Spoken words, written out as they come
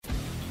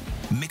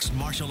Mixed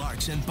martial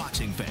arts and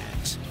boxing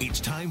fans, it's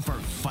time for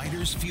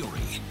Fighter's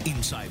Fury,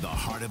 inside the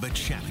heart of a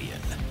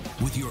champion.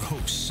 With your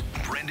hosts,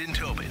 Brendan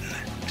Tobin,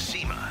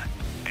 Seema,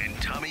 and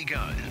Tommy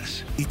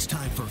Guns. It's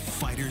time for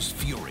Fighter's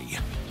Fury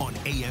on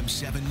AM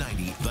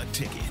 790, The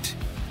Ticket.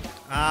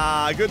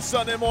 Good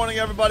Sunday morning,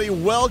 everybody.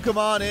 Welcome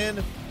on in.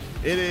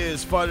 It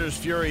is Fighter's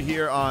Fury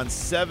here on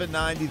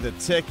 790, The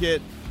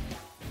Ticket.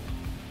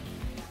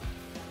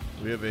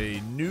 We have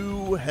a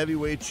new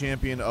heavyweight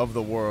champion of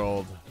the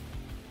world,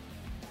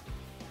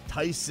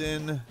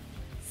 Tyson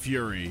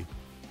Fury.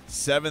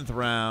 7th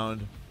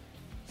round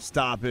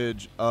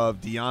stoppage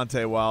of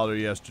Deontay Wilder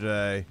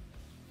yesterday.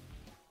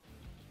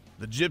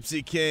 The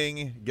Gypsy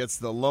King gets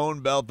the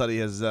lone belt that he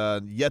has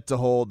yet to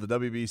hold, the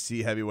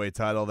WBC heavyweight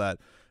title that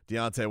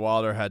Deontay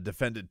Wilder had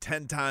defended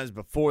 10 times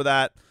before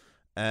that,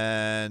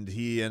 and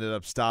he ended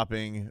up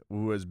stopping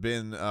who has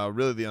been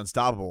really the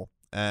unstoppable,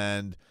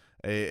 and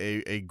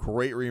a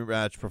great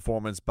rematch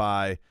performance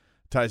by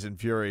Tyson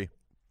Fury.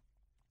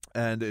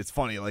 And it's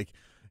funny, like,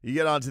 you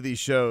get onto these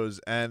shows,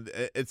 and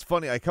it's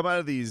funny. I come out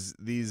of these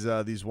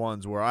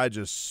ones where I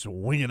just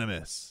swing and a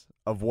miss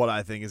of what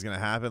I think is going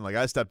to happen. Like,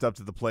 I stepped up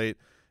to the plate.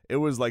 It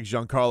was like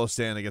Giancarlo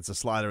Stanton against a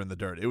slider in the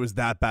dirt. It was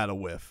that bad a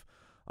whiff.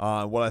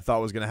 What I thought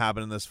was going to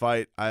happen in this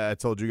fight, I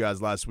told you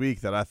guys last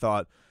week that I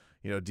thought,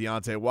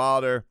 Deontay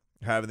Wilder,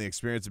 having the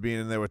experience of being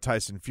in there with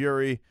Tyson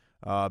Fury,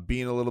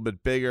 being a little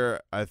bit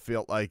bigger, I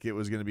felt like it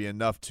was going to be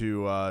enough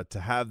to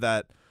have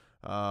that,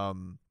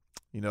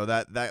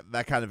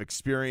 that kind of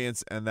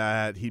experience, and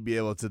that he'd be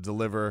able to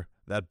deliver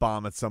that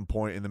bomb at some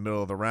point in the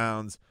middle of the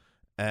rounds,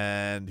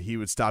 and he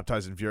would stop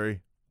Tyson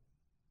Fury.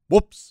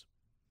 Whoops.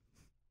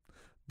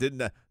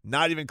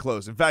 Not even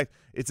close. In fact,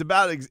 this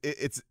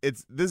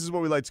is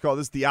what we like to call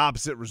this the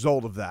opposite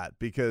result of that,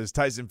 because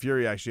Tyson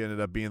Fury actually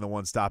ended up being the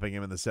one stopping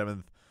him in the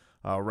 7th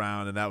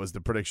round, and that was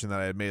the prediction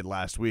that I had made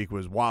last week,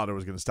 was Wilder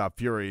was going to stop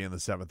Fury in the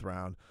 7th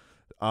round.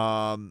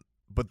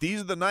 But these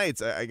are the nights.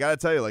 I got to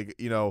tell you,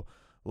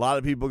 a lot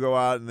of people go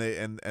out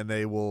and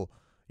they will,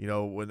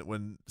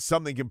 when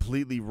something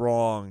completely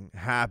wrong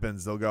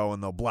happens, they'll go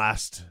and they'll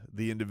blast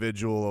the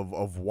individual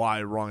of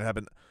why wrong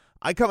happened.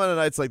 I come out of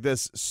nights like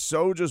this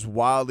so just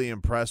wildly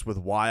impressed with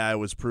why I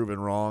was proven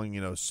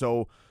wrong,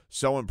 so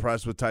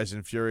impressed with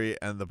Tyson Fury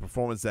and the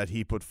performance that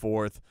he put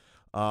forth.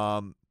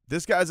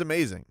 This guy's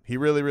amazing. He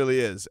really, really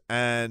is.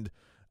 And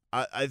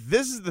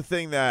this is the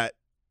thing that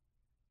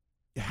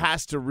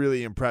has to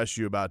really impress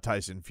you about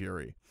Tyson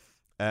Fury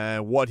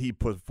and what he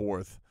put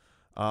forth.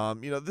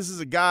 This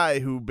is a guy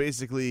who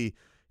basically,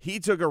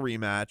 he took a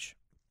rematch,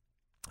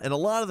 and a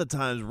lot of the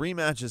times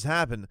rematches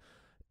happen.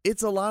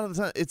 It's a lot of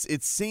the time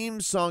it's same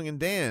song and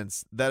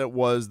dance that it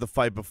was the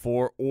fight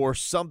before, or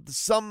some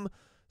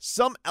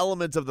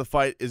element of the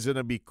fight is going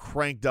to be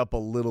cranked up a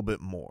little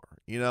bit more.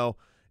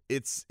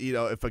 It's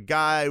if a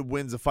guy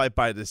wins a fight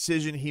by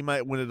decision, he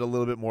might win it a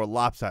little bit more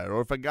lopsided,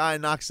 or if a guy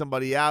knocks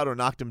somebody out or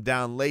knocked him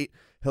down late,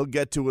 he'll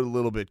get to it a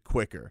little bit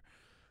quicker.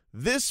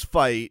 This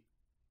fight,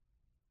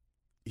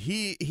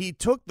 he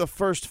took the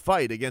first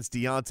fight against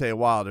Deontay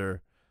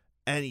Wilder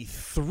and he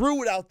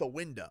threw it out the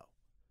window.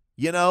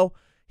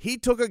 He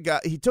took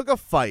a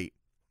fight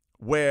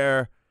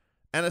where,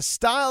 and a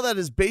style that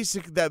is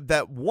basic,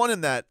 that won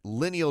him that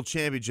lineal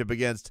championship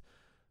against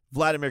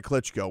Vladimir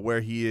Klitschko,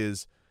 where he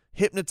is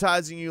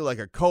hypnotizing you like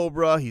a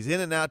cobra. He's in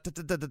and out,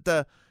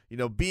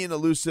 being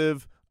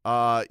elusive.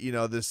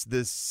 This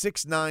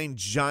 6'9"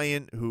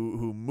 giant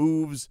who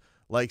moves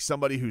like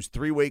somebody who's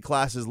 3 weight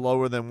classes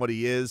lower than what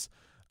he is.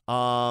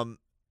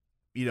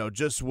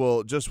 Just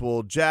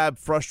will jab,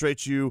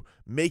 frustrate you,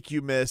 make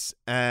you miss,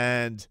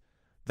 and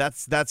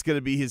that's going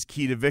to be his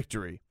key to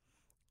victory.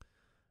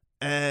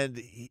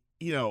 And,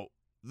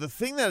 the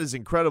thing that is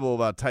incredible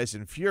about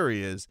Tyson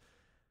Fury is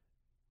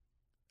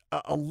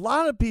a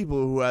lot of people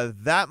who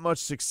have that much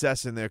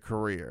success in their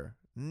career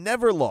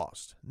never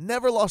lost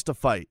a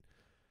fight.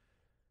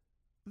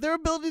 Their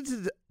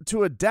ability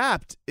to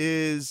adapt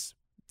is,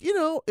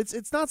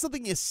 it's not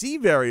something you see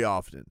very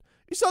often.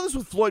 You saw this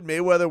with Floyd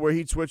Mayweather, where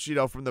he switched,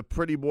 from the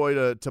pretty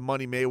boy to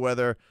Money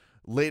Mayweather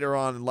later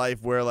on in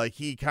life, where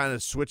he kind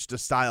of switched a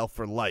style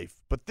for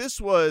life. But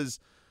this was,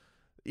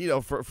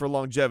 for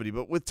longevity.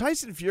 But with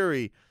Tyson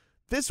Fury,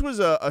 this was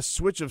a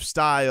switch of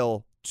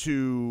style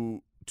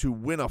to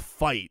win a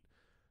fight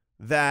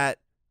that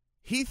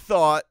he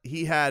thought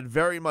he had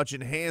very much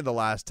in hand the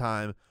last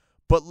time,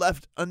 but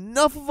left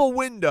enough of a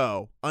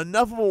window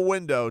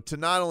to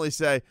not only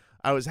say,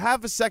 I was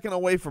half a second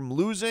away from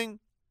losing,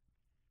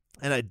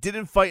 and I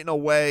didn't fight in a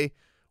way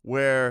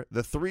where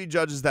the 3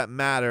 judges that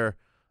matter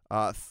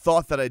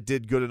thought that I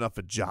did good enough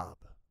a job.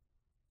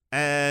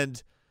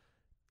 And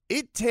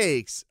it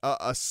takes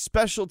a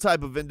special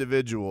type of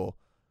individual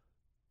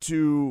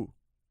to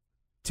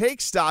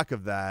take stock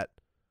of that,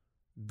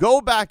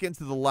 go back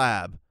into the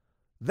lab,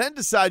 then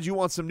decide you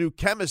want some new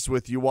chemists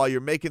with you while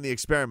you're making the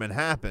experiment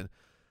happen,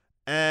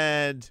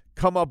 and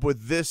come up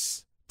with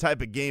this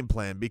type of game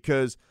plan,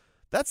 because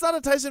that's not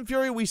a Tyson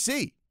Fury we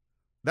see.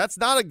 That's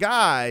not a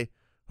guy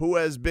who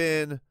has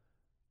been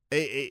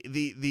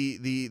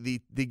the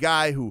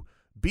guy who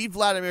beat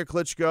Vladimir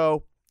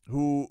Klitschko,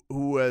 who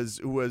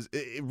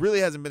it really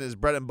hasn't been his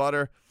bread and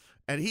butter,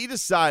 and he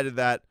decided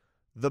that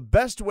the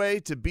best way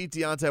to beat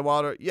Deontay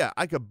Wilder, yeah,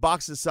 I could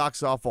box his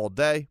socks off all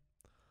day.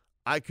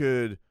 I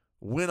could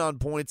win on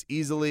points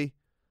easily.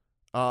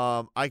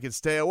 I could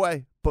stay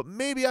away, but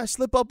maybe I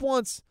slip up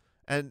once,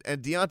 and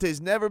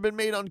Deontay's never been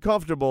made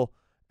uncomfortable,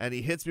 and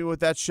he hits me with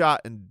that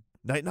shot, and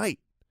night.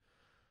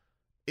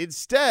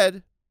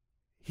 Instead,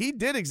 he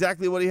did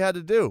exactly what he had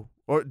to do,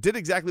 or did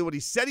exactly what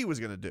he said he was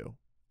going to do.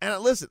 And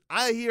listen,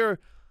 I hear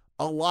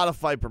a lot of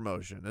fight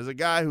promotion. As a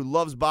guy who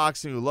loves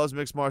boxing, who loves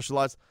mixed martial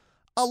arts,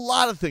 a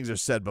lot of things are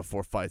said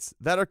before fights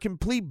that are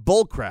complete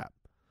bullcrap.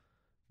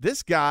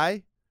 This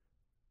guy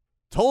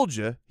told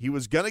you he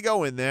was going to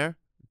go in there,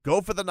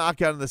 go for the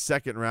knockout in the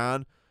second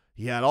round.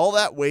 He had all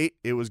that weight.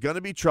 It was going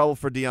to be trouble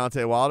for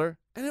Deontay Wilder,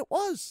 and it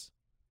was.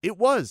 It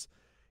was.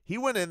 He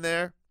went in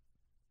there.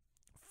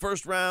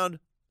 First round,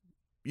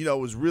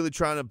 was really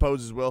trying to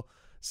impose his will.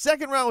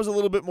 Second round was a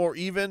little bit more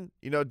even.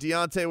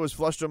 Deontay was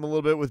flushed him a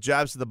little bit with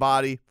jabs to the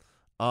body.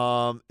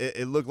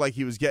 It looked like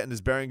he was getting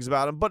his bearings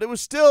about him, but it was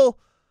still,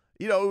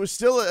 a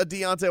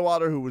Deontay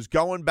Wilder who was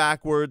going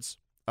backwards,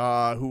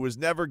 who was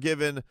never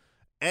given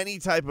any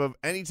type of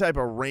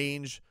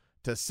range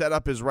to set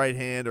up his right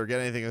hand or get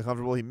anything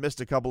uncomfortable. He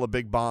missed a couple of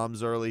big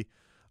bombs early.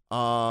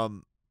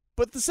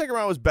 But the second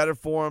round was better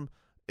for him.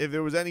 If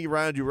there was any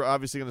round you were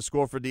obviously going to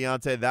score for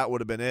Deontay, that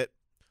would have been it.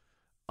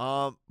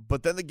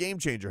 But then the game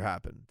changer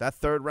happened. That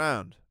third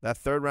round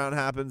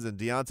happens, and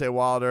Deontay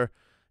Wilder,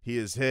 he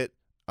is hit,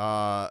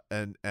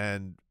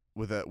 and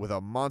with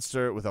a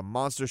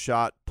monster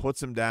shot,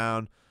 puts him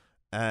down,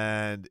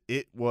 and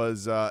it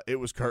was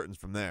curtains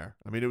from there.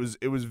 I mean,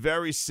 it was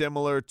very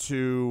similar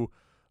to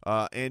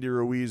Andy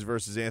Ruiz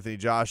versus Anthony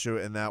Joshua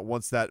in that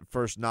once that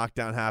first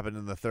knockdown happened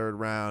in the third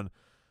round,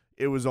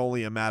 it was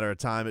only a matter of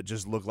time. It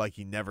just looked like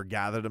he never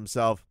gathered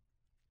himself.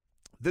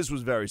 This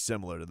was very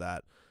similar to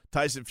that.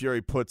 Tyson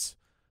Fury puts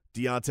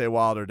Deontay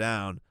Wilder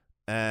down,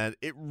 and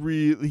he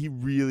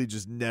really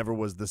just never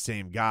was the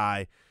same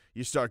guy.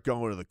 You start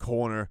going to the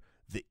corner,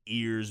 the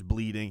ear's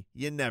bleeding.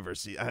 You never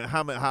see.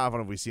 How often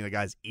have we seen a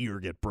guy's ear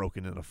get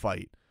broken in a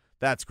fight?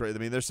 That's crazy. I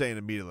mean, they're saying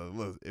immediately,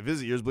 look, if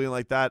his ear's bleeding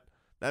like that,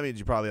 that means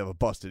you probably have a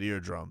busted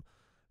eardrum.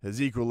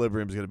 His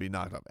equilibrium is going to be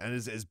knocked up, and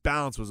his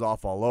balance was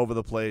off all over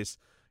the place.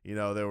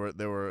 There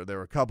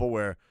were a couple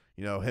where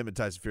him and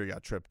Tyson Fury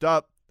got tripped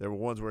up. There were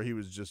ones where he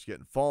was just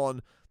getting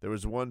fallen. There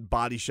was one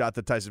body shot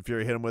that Tyson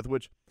Fury hit him with,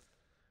 which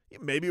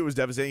maybe it was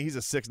devastating. He's a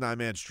 6'9"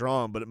 man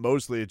strong, but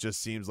mostly it just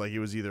seems like he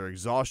was either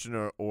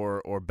exhaustion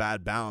or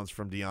bad balance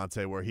from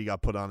Deontay, where he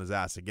got put on his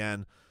ass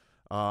again.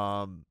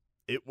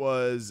 It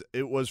was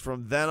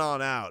from then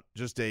on out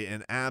just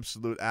an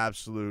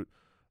absolute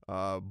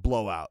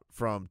blowout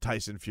from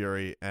Tyson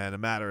Fury, and a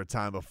matter of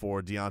time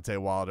before Deontay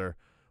Wilder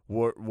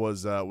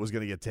was going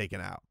to get taken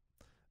out.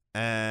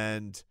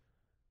 And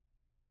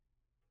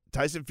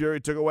Tyson Fury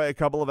took away a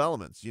couple of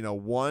elements.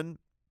 One,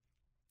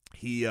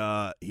 he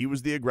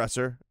was the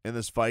aggressor in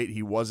this fight.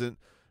 He wasn't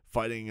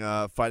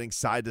fighting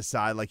side to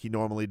side like he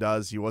normally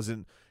does. He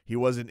wasn't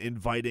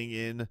inviting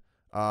in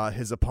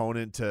his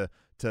opponent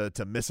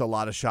to miss a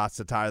lot of shots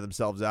to tire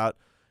themselves out.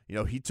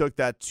 He took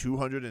that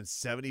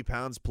 270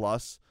 pounds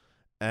plus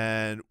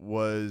and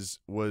was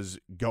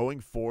going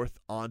forth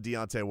on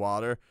Deontay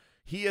Wilder.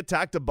 He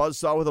attacked a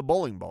buzzsaw with a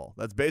bowling ball.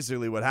 That's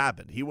basically what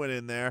happened. He went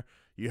in there.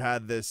 You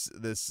had this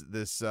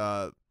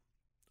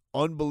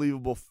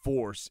unbelievable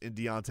force in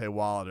Deontay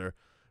Wilder.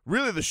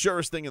 Really the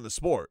surest thing in the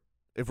sport,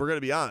 if we're going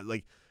to be honest.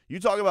 Like, you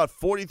talk about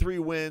 43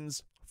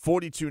 wins,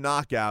 42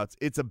 knockouts,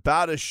 it's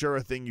about as sure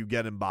a thing you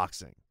get in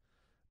boxing.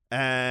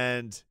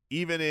 And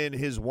even in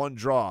his one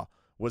draw,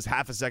 was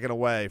half a second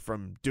away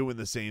from doing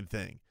the same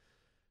thing.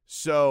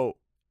 So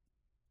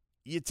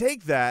you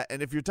take that,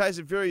 and if you're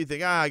Tyson Fury, you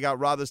think, I got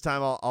robbed this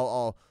time.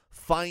 I'll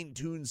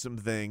fine-tune some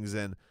things,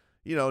 and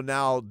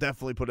now I'll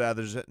definitely put it out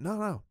there.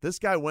 No. This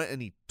guy went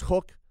and he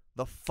took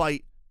the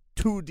fight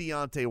to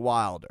Deontay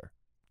Wilder.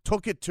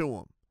 Took it to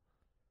him.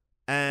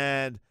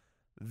 And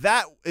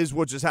that is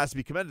what just has to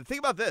be commended. Think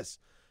about this.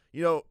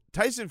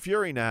 Tyson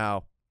Fury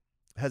now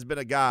has been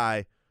a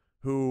guy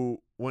who,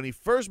 when he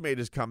first made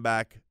his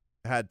comeback,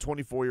 had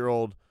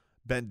 24-year-old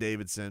Ben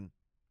Davidson.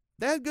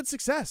 They had good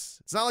success.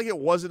 It's not like it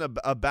wasn't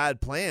a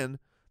bad plan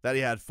that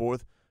he had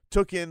forth.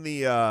 Took in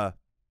took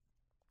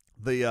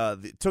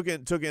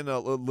in a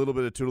little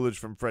bit of tutelage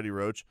from Freddie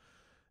Roach,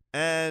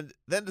 and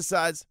then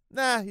decides,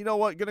 you know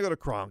what? Gonna go to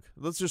Kronk.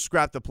 Let's just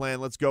scrap the plan.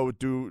 Let's go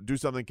do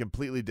something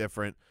completely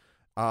different.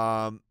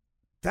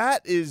 That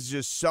is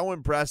just so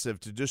impressive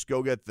to just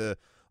go get a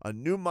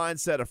new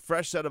mindset, a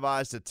fresh set of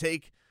eyes to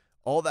take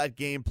all that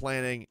game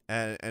planning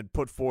and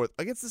put forth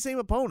against the same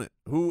opponent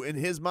who, in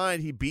his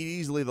mind, he beat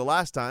easily the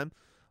last time,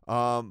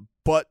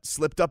 but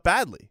slipped up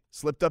badly.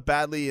 Slipped up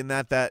badly in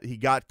that he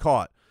got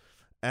caught.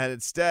 And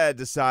instead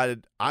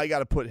decided, I got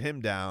to put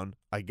him down.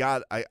 I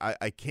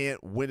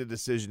can't win a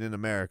decision in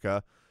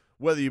America,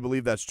 whether you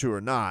believe that's true or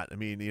not. I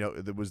mean,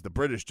 it was the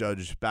British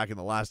judge back in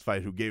the last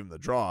fight who gave him the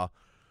draw.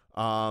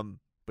 But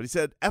he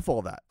said, F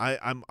all that.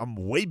 I'm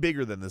way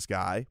bigger than this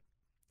guy.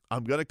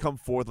 I'm going to come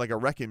forth like a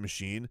wrecking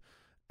machine,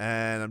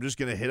 and I'm just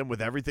going to hit him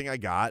with everything I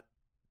got,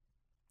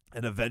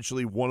 and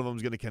eventually one of them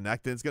is going to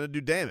connect, and it's going to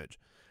do damage.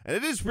 And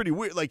it is pretty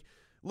weird. Like,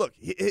 look,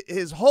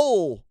 his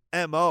whole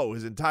MO,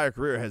 his entire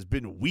career has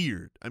been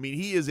weird. I mean,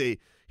 he's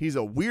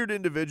a weird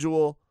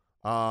individual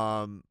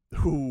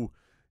who,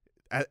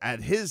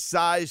 at his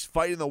size,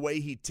 fighting the way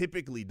he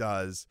typically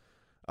does,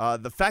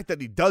 the fact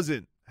that he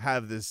doesn't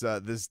have this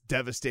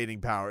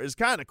devastating power is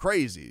kind of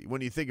crazy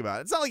when you think about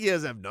it. It's not like he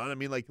doesn't have none. I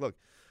mean, like, look,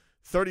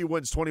 30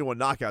 wins, 21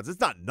 knockouts.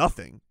 It's not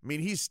nothing. I mean,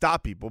 he's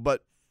stopped people,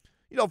 but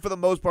for the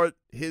most part,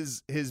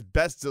 his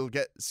best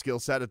skill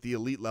set at the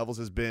elite levels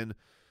has been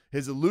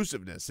his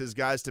elusiveness, his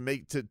guys to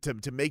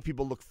make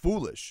people look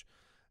foolish.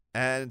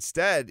 And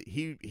instead,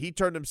 he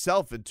turned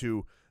himself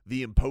into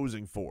the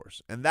imposing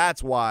force. And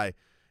that's why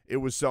it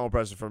was so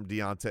impressive from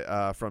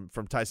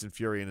from Tyson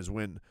Fury in his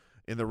win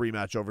in the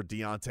rematch over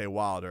Deontay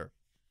Wilder.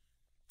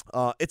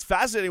 It's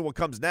fascinating what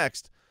comes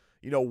next.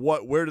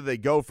 Where do they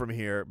go from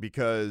here?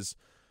 Because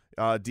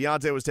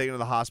Deontay was taken to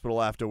the hospital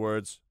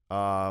afterwards.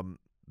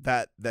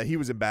 That he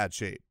was in bad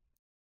shape.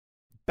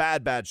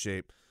 Bad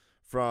shape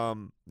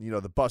from,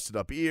 the busted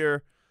up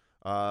ear,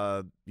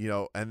 and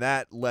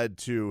that led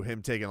to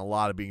him taking a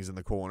lot of beatings in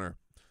the corner.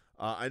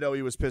 I know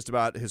he was pissed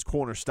about his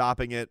corner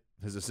stopping it,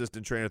 his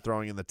assistant trainer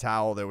throwing in the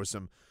towel. There was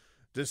some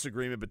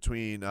disagreement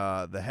between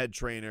the head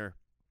trainer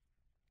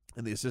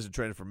and the assistant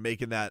trainer for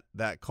making that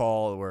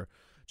call, where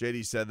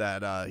JD said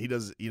that he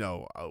does,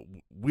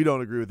 we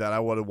don't agree with that. I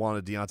would have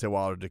wanted Deontay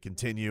Wilder to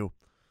continue.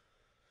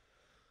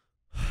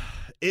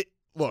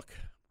 Look,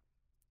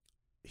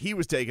 he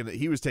was taking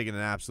an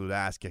absolute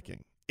ass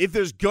kicking. If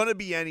there's gonna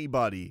be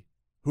anybody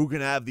who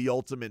can have the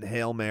ultimate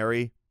Hail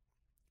Mary,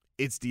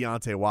 it's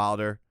Deontay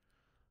Wilder.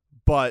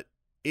 But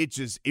it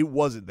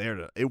wasn't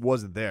there. It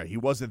wasn't there. He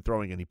wasn't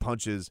throwing any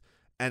punches,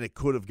 and it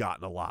could have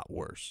gotten a lot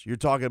worse. You're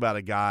talking about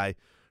a guy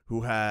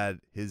who had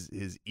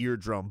his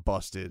eardrum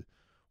busted.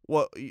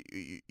 Well,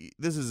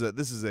 this is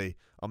a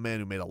man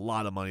who made a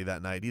lot of money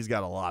that night. He's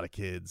got a lot of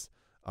kids.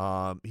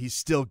 He's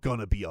still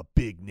gonna be a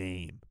big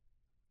name,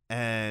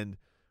 and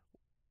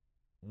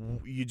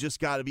you just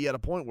got to be at a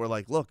point where,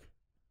 like, look,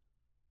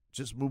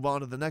 just move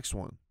on to the next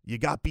one. You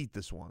got beat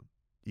this one.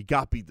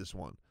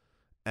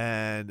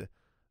 And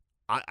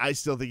I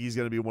still think he's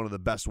going to be one of the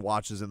best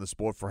watches in the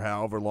sport for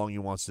however long he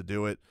wants to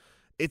do it.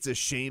 It's a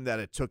shame that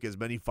it took as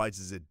many fights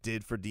as it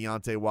did for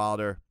Deontay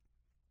Wilder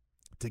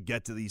to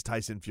get to these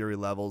Tyson Fury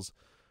levels,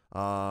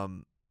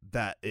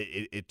 that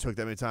it took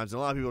that many times. And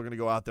a lot of people are going to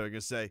go out there and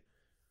going to say,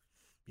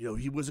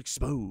 he was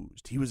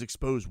exposed.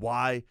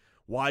 Why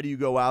do you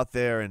go out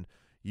there and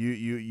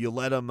you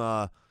let him,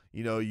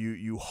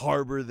 you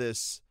harbor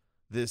this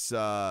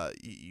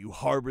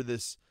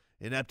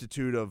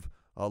ineptitude of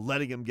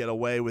letting him get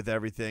away with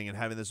everything and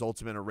having this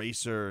ultimate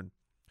eraser. And,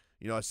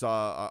 I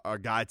saw our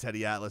guy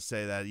Teddy Atlas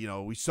say that,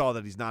 we saw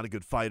that he's not a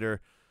good fighter.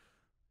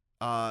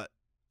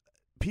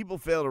 People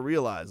fail to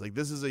realize, like,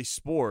 this is a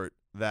sport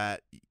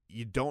that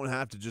you don't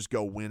have to just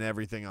go win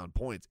everything on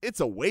points. It's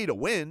a way to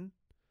win,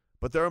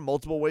 but there are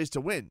multiple ways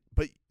to win.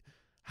 But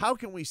how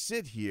can we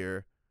sit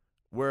here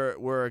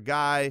where a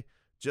guy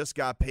just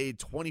got paid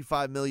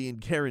 $25 million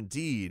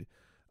guaranteed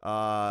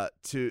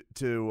to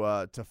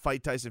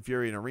fight Tyson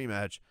Fury in a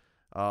rematch,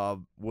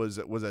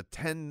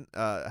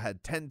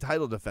 had 10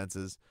 title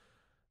defenses?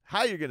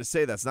 How you're going to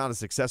say that's not a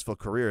successful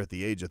career at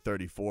the age of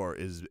 34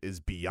 is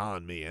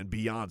beyond me and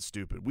beyond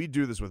stupid. We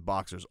do this with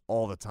boxers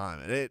all the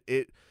time, and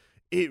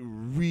it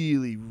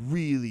really,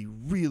 really,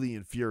 really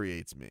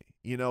infuriates me,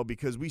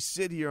 because we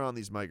sit here on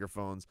these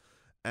microphones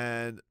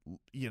and,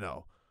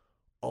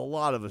 a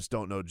lot of us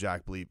don't know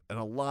Jack Bleep, and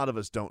a lot of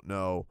us don't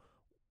know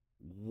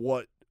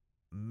what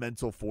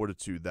mental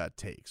fortitude that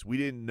takes. We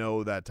didn't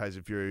know that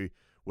Tyson Fury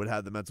would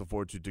have the mental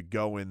fortitude to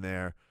go in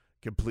there,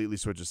 completely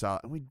switch us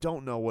out, and we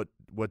don't know what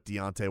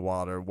Deontay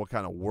Wilder, what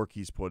kind of work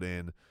he's put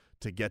in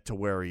to get to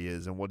where he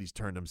is and what he's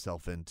turned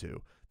himself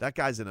into. That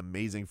guy's an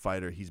amazing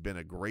fighter. He's been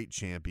a great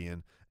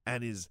champion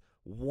and is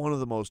one of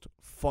the most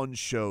fun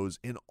shows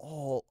in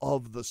all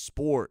of the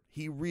sport.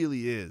 He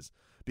really is,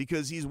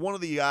 because he's one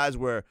of the guys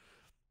where,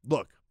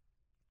 look,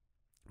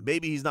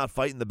 maybe he's not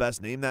fighting the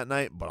best name that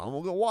night, but I'm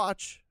going to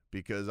watch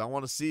because I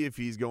want to see if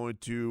he's going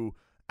to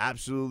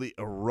absolutely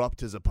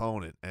erupt his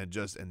opponent and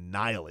just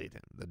annihilate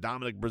him. The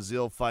Dominic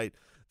Breazeale fight,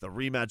 the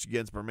rematch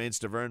against Bermane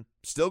Stiverne,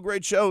 still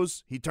great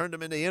shows. He turned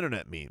them into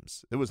internet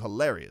memes. It was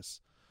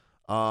hilarious.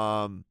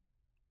 But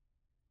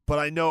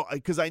I know,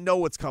 because I know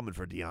what's coming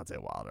for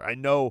Deontay Wilder. I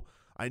know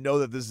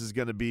that this is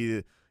going to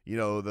be,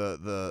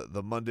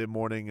 the Monday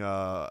morning,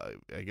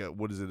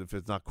 what is it if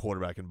it's not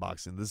quarterback in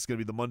boxing? This is going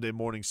to be the Monday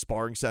morning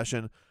sparring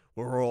session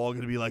where we're all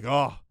going to be like,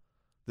 oh,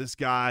 this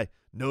guy,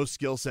 no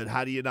skill set.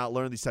 How do you not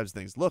learn these types of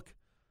things? Look,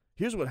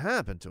 here's what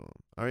happened to him.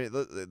 All right,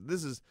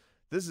 this is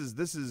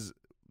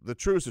the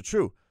truest of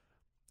true.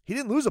 He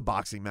didn't lose a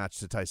boxing match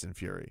to Tyson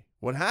Fury.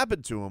 What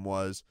happened to him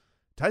was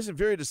Tyson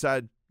Fury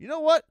decided, you know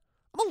what?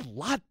 I'm a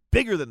lot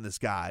bigger than this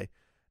guy,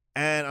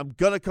 and I'm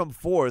going to come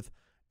forth,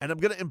 and I'm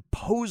going to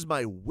impose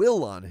my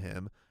will on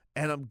him,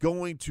 and I'm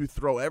going to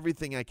throw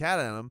everything I can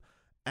at him,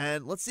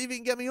 and let's see if he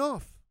can get me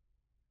off.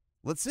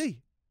 Let's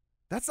see.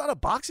 That's not a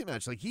boxing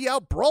match. Like, he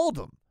out-brawled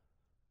him.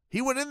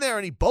 He went in there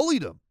and he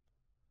bullied him.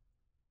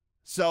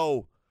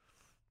 So,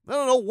 I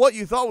don't know what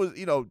you thought was,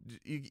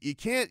 you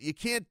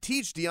can't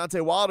teach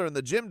Deontay Wilder in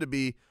the gym to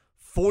be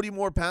 40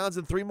 more pounds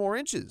and 3 more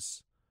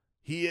inches.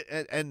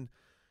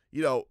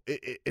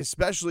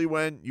 Especially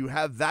when you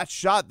have that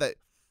shot that,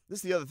 this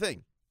is the other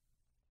thing.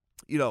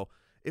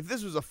 If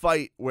this was a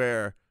fight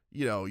where,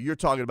 you're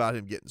talking about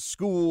him getting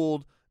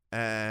schooled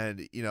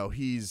and,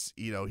 he's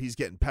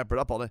getting peppered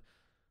up all day,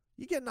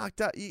 you get knocked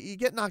out. You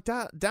get knocked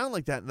out down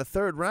like that in the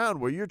third round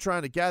where you're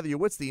trying to gather your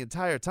wits the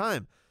entire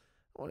time.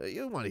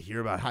 You don't want to hear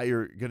about how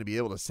you're going to be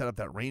able to set up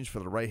that range for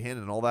the right hand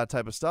and all that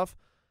type of stuff.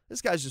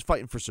 This guy's just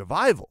fighting for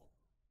survival.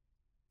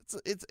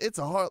 It's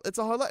a hard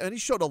life, and he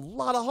showed a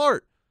lot of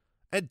heart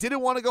and didn't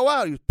want to go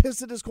out. He was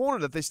pissed at his corner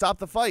that they stopped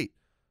the fight.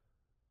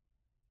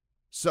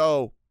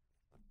 So,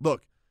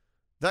 look,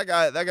 that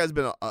guy's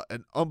been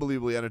an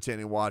unbelievably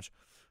entertaining watch.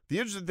 The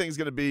interesting thing is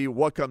going to be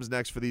what comes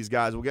next for these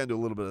guys. We'll get into a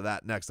little bit of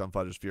that next on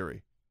Fighters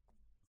Fury.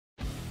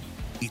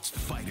 It's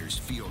Fighters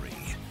Fury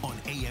on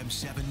AM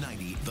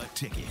 790, The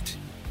Ticket.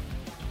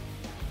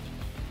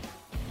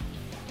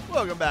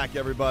 Welcome back,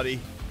 everybody.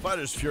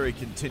 Fighters Fury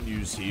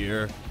continues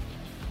here.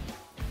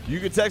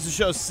 You can text the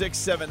show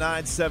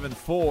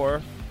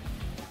 67974.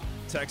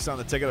 Texts on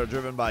the ticket are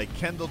driven by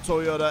Kendall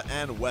Toyota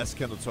and West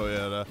Kendall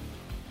Toyota.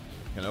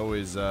 Can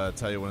always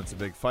tell you when it's a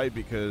big fight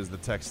because the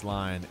text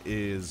line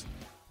is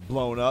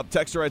blown up.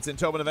 Texter writes in,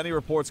 Tobin, have any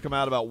reports come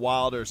out about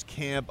Wilder's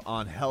camp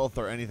on health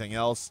or anything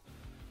else?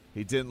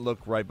 He didn't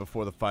look right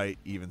before the fight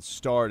even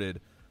started.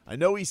 I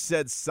know he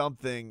said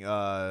something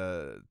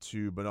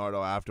to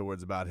Bernardo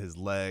afterwards about his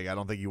leg. I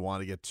don't think you want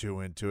to get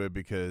too into it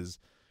because,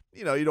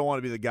 you don't want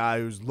to be the guy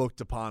who's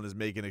looked upon as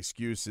making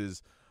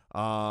excuses.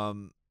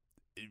 So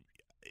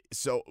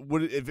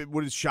would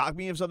it shock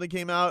me if something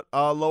came out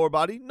lower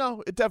body?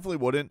 No, it definitely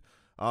wouldn't.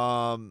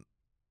 The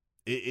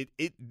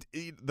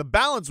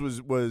balance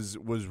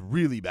was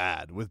really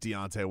bad with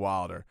Deontay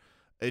Wilder.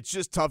 It's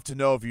just tough to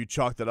know if you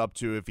chalked it up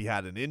to if he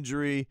had an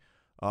injury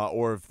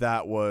or if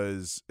that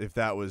was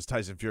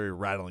Tyson Fury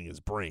rattling his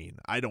brain.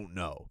 I don't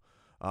know.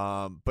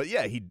 But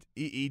yeah, he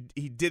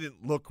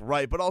didn't look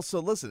right. But also,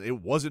 listen,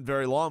 it wasn't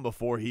very long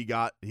before he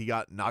got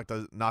knocked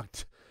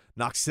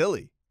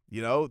silly.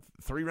 3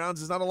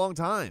 rounds is not a long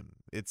time.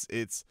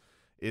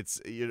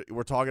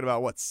 We're talking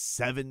about what,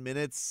 7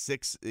 minutes,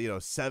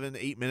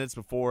 7-8 minutes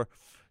before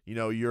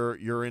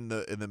you're in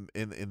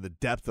the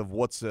depth of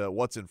what's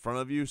in front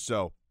of you.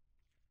 So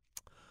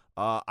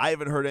I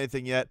haven't heard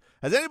anything yet.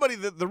 Has anybody?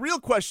 The real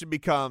question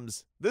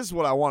becomes, this is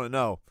what I want to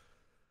know.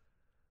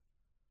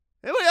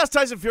 Anybody ask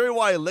Tyson Fury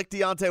why he licked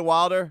Deontay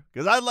Wilder?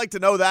 Because I'd like to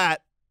know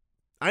that.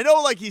 I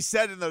know, like he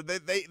said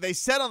they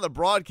said on the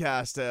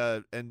broadcast,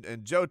 and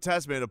Joe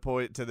Test made a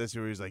point to this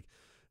where he's like,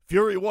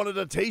 Fury wanted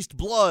to taste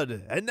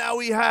blood, and now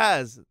he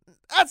has.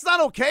 That's not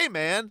okay,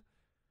 man.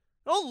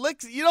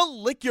 You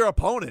don't lick your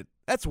opponent.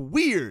 That's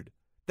weird.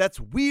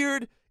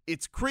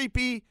 It's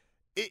creepy.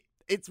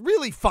 It's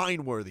really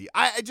fine worthy.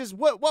 I just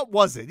what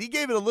was it? He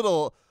gave it a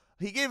little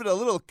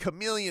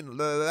chameleon. Blah,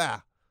 blah,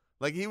 blah.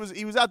 Like he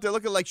was out there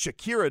looking like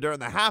Shakira during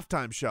the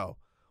halftime show.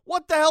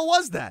 What the hell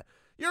was that?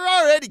 You're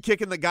already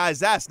kicking the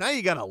guy's ass. Now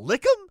you gotta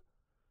lick him?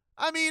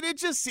 I mean, it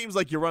just seems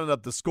like you're running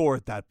up the score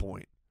at that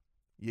point.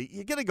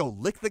 You're going to go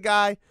lick the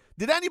guy?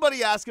 Did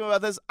anybody ask him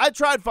about this? I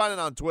tried finding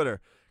it on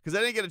Twitter because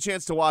I didn't get a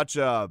chance to watch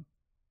the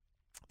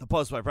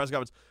post-fight press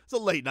conference. It's a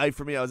late night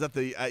for me. I was at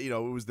the, it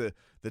was the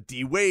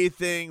D-Wade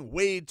thing,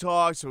 Wade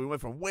talk. So we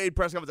went from Wade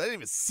press conference. I didn't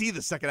even see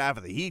the second half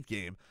of the Heat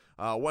game.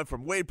 Went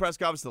from Wade press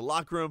conference to the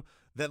locker room,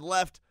 then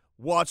left,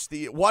 watched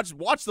the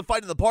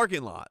fight in the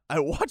parking lot. I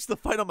watched the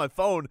fight on my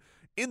phone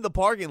in the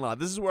parking lot.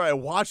 This is where I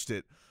watched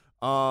it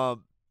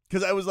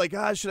because I was like,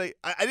 I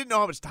didn't know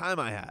how much time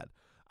I had.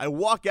 I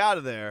walk out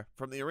of there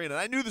from the arena,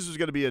 and I knew this was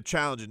going to be a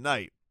challenging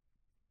night.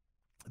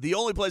 The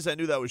only place I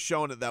knew that was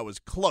showing it that was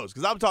close,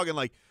 because I'm talking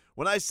like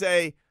when I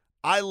say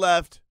I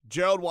left,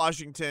 Gerald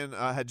Washington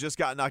had just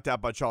gotten knocked out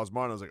by Charles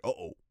Martin. I was like,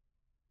 uh-oh.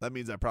 That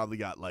means I probably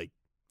got like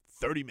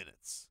 30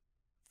 minutes,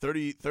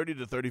 30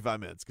 to 35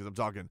 minutes, because I'm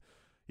talking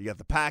you got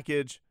the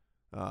package,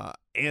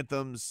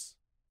 anthems,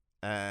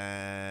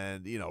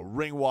 and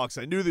ring walks.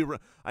 I knew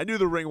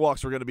the ring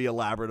walks were going to be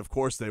elaborate. Of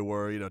course they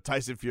were.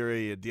 Tyson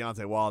Fury and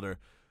Deontay Wilder.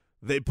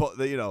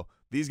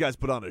 These guys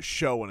put on a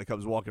show when it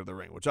comes walking to the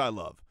ring, which I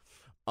love.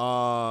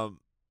 And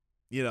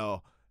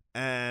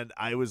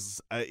I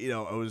was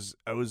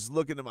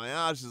looking at my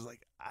options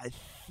like, I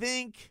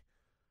think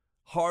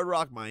Hard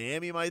Rock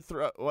Miami might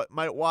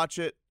watch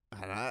it.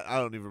 And I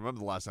don't even remember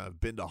the last time I've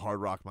been to Hard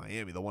Rock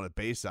Miami, the one at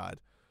Bayside.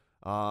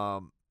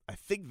 I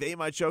think they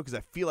might show because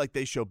I feel like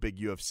they show big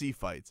UFC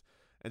fights.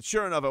 And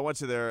sure enough, I went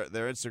to their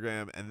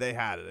Instagram and they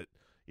had it.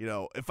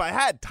 If I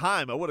had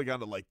time, I would have gone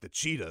to like the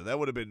Cheetah. That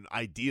would have been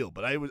ideal.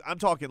 But I'm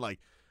talking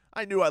like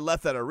I knew I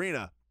left that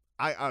arena.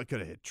 I could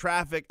have hit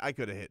traffic. I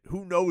could have hit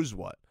who knows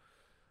what.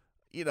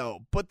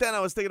 But then I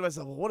was thinking to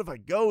myself, well, what if I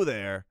go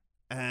there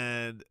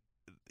and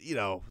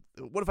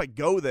what if I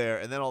go there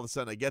and then all of a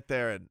sudden I get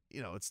there and,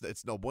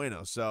 it's no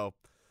bueno. So,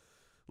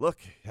 look,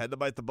 had to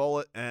bite the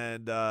bullet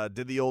and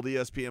did the old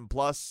ESPN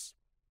Plus,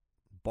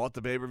 bought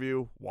the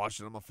pay-per-view, watched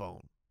it on my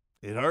phone.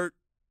 It hurt.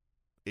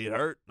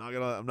 I'm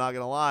not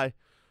gonna lie.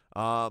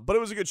 But it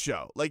was a good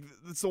show. Like,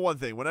 that's the one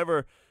thing.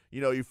 Whenever,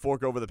 you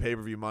fork over the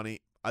pay-per-view money,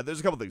 there's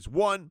a couple things.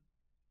 One,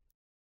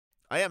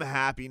 I am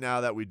happy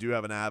now that we do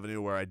have an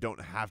avenue where I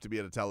don't have to be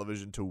at a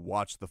television to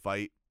watch the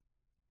fight.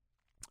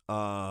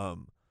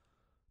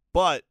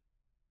 But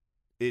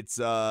it's,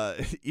 if I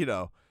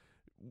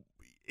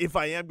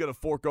am going to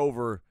fork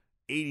over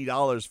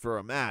 $80 for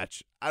a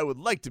match, I would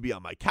like to be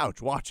on my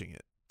couch watching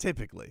it,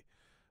 typically.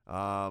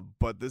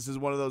 But this is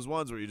one of those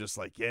ones where you're just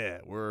like, yeah,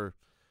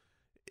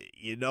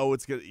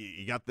 it's good.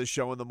 You got this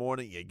show in the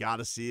morning, you got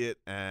to see it,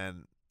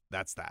 and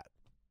that's that.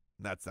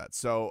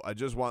 So I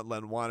just want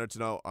Len Weiner to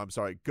know, I'm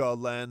sorry, go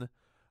Len.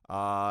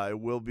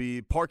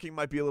 Parking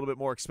might be a little bit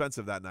more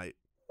expensive that night.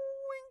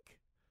 Wink.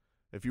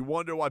 If you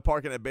wonder why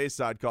parking at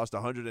Bayside cost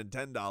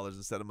 $110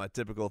 instead of my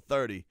typical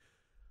 $30,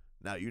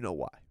 now you know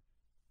why.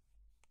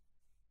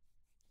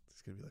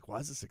 It's gonna be like, why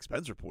is this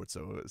expense report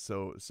so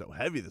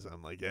heavy?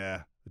 I'm like,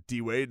 yeah, D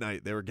Wade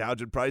night, they were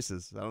gouging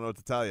prices. I don't know what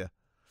to tell you.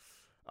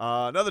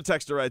 Another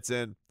texter writes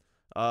in,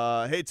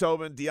 hey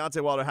Tobin,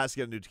 Deontay Wilder has to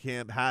get a new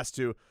camp. Has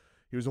to.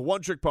 He was a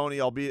one-trick pony,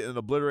 albeit an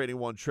obliterating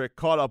one trick.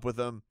 Caught up with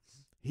him.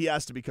 He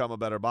has to become a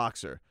better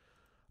boxer.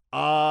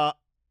 I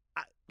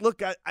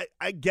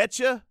get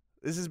you.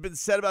 This has been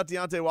said about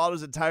Deontay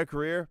Wilder's entire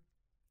career.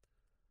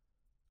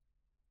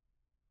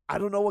 I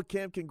don't know what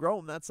camp can grow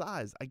him that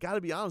size. I got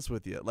to be honest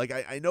with you. Like,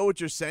 I know what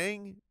you're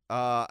saying.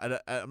 And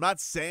I'm not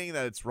saying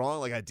that it's wrong.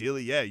 Like,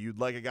 ideally, yeah, you'd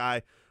like a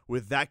guy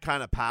with that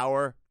kind of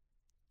power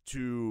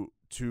to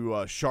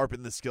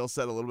sharpen the skill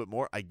set a little bit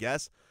more, I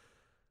guess.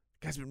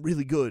 The guy's been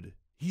really good.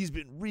 He's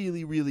been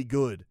really, really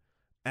good.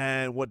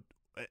 And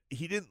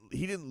he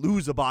didn't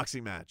lose a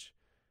boxing match.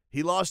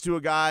 He lost to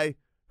a guy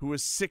who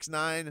was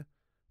 6'9",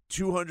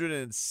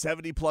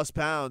 270-plus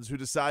pounds, who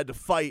decided to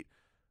fight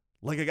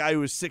like a guy who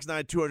was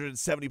 6'9",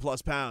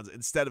 270-plus pounds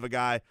instead of a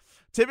guy.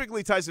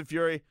 Typically, Tyson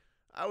Fury,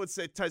 I would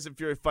say Tyson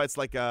Fury fights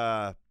like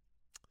let's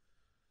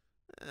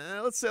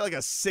say like a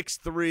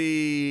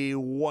 6'3",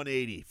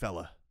 180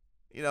 fella.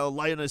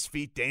 Light on his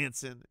feet,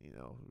 dancing,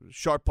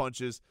 sharp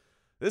punches.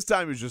 This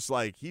time he was just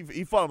like he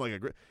fought him like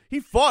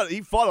he fought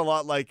a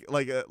lot like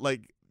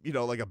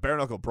a bare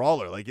knuckle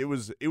brawler. Like it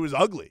was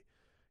ugly.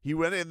 He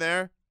went in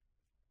there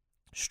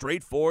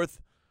straight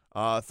forth,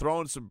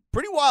 throwing some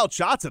pretty wild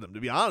shots at him, to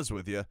be honest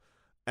with you.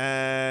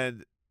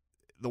 And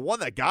the one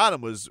that got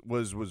him was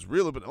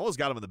really, but almost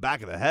got him in the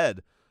back of the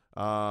head.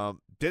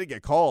 Didn't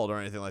get called or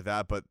anything like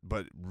that, but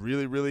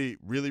really, really,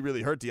 really,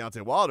 really hurt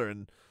Deontay Wilder.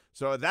 And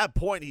so at that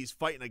point, he's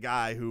fighting a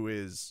guy who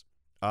is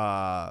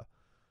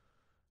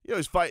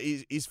he's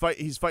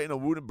fighting a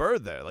wounded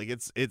bird there. Like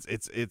it's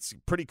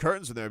pretty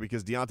curtains in there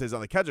because Deontay's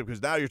on the catch up,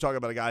 because now you're talking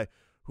about a guy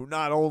who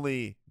not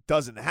only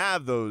doesn't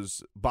have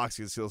those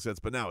boxing skill sets,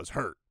 but now is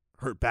hurt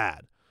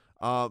bad.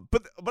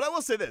 But I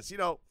will say this,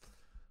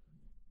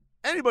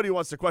 anybody who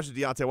wants to question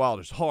Deontay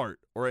Wilder's heart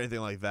or anything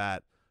like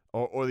that,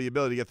 or the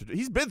ability to get through,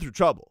 he's been through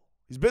trouble.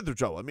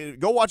 I mean,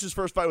 go watch his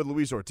first fight with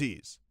Luis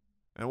Ortiz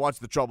and watch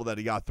the trouble that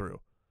he got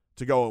through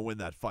to go and win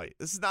that fight.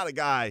 This is not a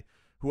guy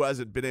who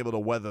hasn't been able to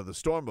weather the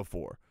storm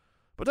before.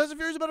 But Tyson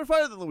Fury's a better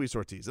fighter than Luis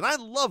Ortiz, and I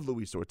love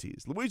Luis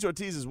Ortiz. Luis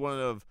Ortiz is one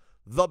of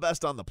the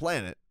best on the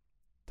planet.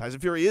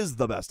 Tyson Fury is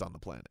the best on the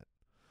planet.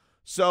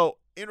 So,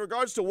 in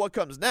regards to what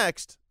comes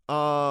next,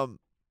 we're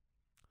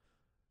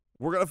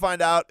going to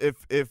find out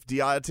if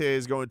Deontay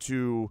is going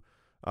to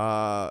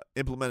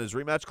implement his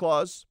rematch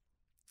clause,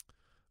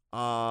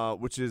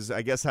 which is,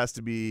 I guess, has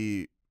to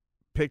be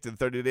picked in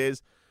 30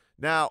 days.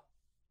 Now,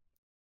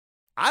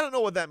 I don't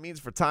know what that means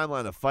for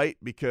timeline of fight,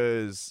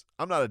 because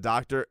I'm not a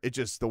doctor. It's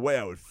just the way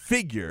I would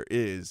figure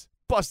is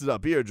busted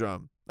up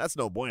eardrum. That's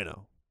no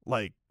bueno.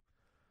 Like,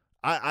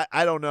 I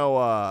don't know.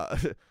 I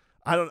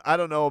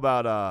don't know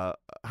about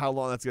how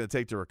long that's going to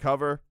take to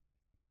recover.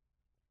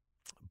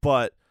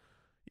 But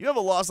you have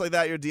a loss like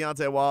that, you're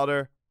Deontay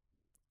Wilder.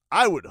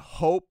 I would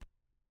hope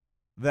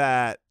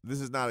that this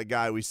is not a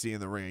guy we see in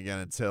the ring again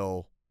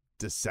until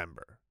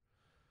December.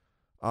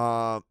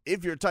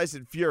 If you're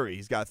Tyson Fury,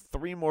 he's got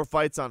 3 more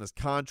fights on his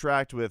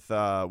contract with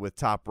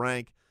Top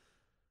Rank.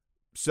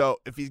 So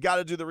if he's got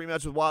to do the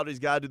rematch with Wilder, he's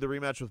got to do the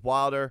rematch with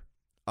Wilder.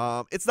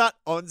 It's not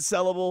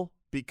unsellable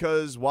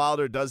because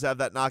Wilder does have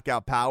that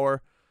knockout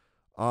power.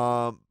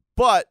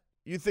 But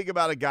you think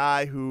about a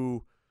guy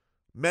who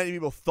many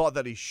people thought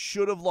that he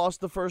should have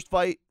lost the first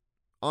fight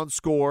on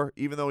score,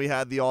 even though he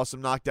had the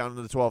awesome knockdown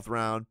in the 12th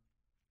round.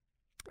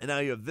 And now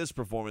you have this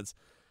performance.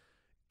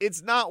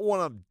 It's not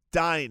one I'm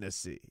dying to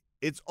see.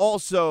 It's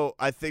also,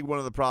 I think one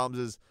of the problems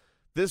is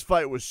this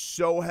fight was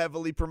so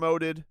heavily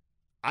promoted,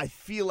 I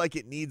feel like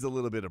it needs a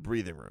little bit of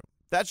breathing room.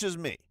 That's just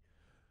me.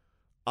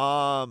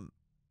 I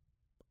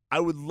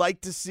would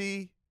like to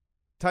see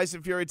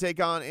Tyson Fury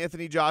take on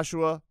Anthony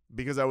Joshua,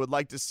 because I would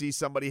like to see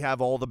somebody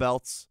have all the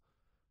belts.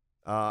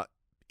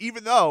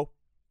 Even though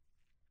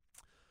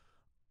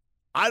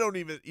I don't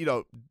even,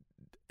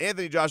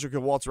 Anthony Joshua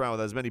can waltz around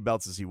with as many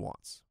belts as he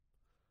wants.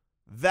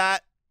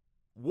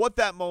 What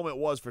that moment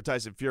was for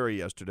Tyson Fury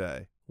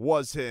yesterday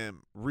was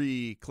him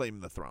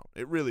reclaiming the throne.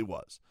 It really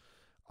was.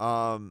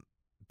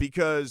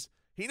 Because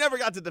he never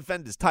got to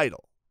defend his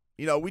title.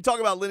 We talk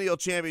about lineal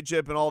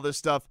championship and all this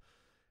stuff.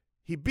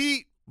 He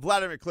beat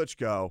Vladimir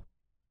Klitschko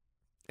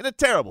in a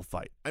terrible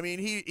fight. I mean,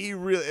 it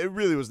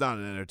really was not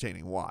an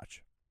entertaining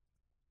watch.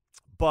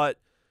 But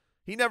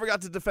he never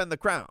got to defend the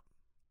crown.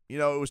 It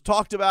was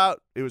talked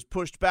about, it was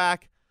pushed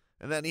back,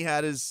 and then he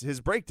had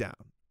his breakdown.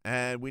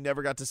 And we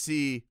never got to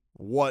see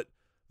what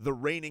the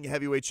reigning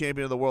heavyweight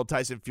champion of the world,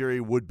 Tyson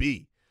Fury, would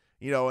be.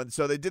 And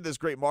so they did this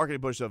great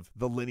marketing push of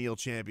the lineal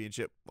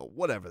championship,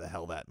 whatever the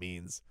hell that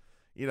means.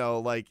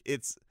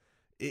 It's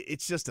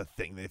just a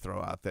thing they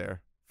throw out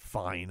there.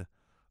 Fine.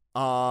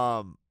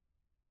 But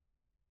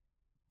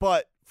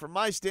from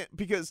my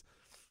because,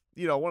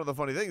 one of the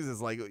funny things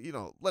is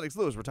Lennox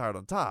Lewis retired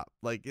on top.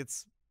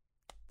 It's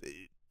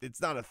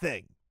not a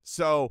thing.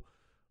 So,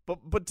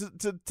 but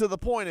to the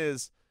point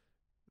is,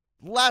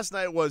 last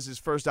night was his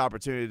first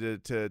opportunity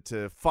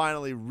to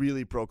finally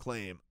really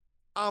proclaim,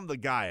 I'm the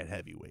guy at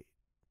heavyweight.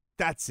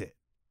 That's it.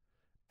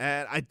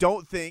 And I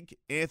don't think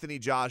Anthony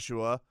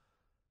Joshua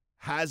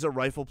has a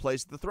rightful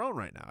place at the throne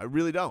right now. I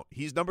really don't.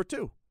 He's number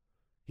 2.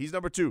 He's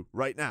number 2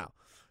 right now.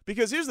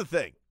 Because here's the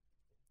thing.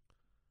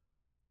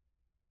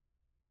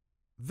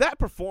 That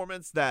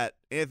performance that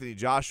Anthony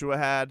Joshua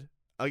had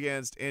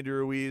against Andy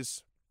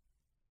Ruiz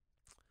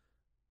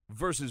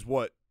versus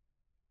what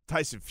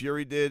Tyson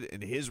Fury did in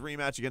his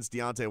rematch against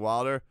Deontay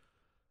Wilder,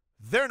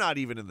 they're not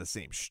even in the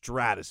same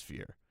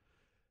stratosphere.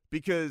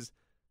 Because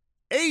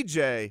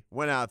AJ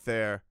went out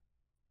there,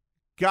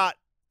 got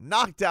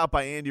knocked out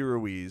by Andy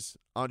Ruiz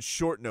on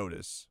short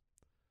notice.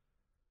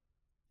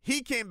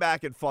 He came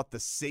back and fought the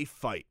safe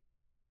fight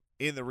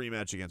in the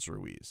rematch against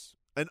Ruiz.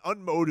 An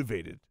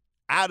unmotivated,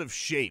 out of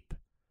shape,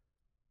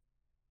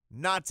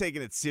 not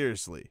taking it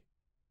seriously,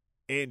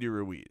 Andy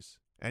Ruiz.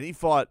 And he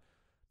fought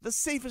the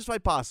safest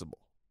fight possible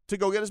to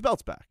go get his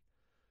belts back.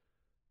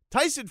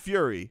 Tyson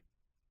Fury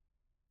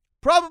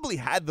probably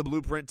had the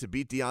blueprint to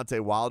beat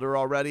Deontay Wilder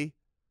already.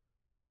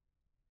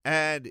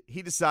 And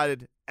he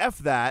decided, F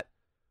that,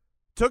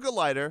 took a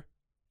lighter,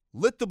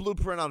 lit the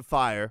blueprint on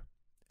fire,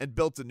 and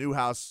built a new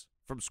house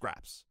from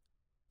scraps.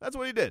 That's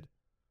what he did.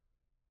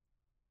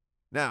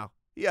 Now,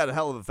 he had a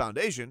hell of a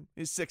foundation.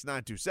 He's 6'9",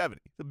 270.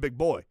 He's a big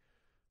boy.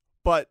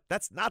 But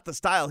that's not the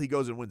style he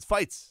goes and wins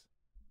fights.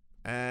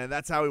 And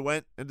that's how he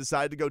went and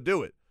decided to go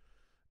do it.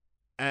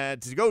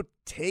 And to go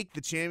take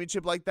the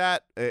championship like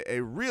that,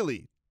 a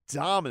really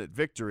dominant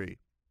victory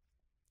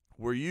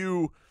where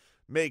you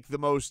make the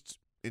most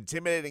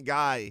intimidating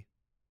guy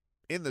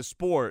in the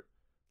sport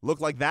look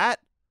like that,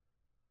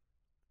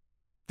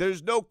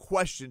 there's no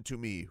question to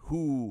me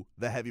who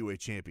the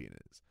heavyweight champion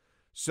is.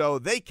 So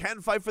they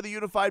can fight for the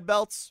unified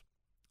belts,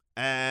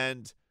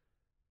 and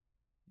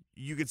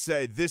you could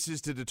say this is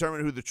to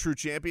determine who the true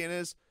champion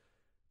is.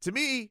 To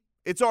me,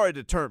 it's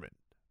already determined.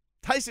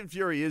 Tyson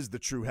Fury is the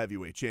true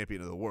heavyweight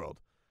champion of the world.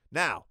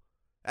 Now,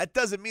 that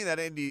doesn't mean that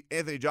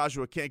Anthony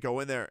Joshua can't go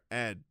in there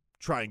and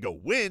try and go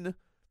win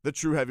the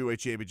true heavyweight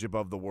championship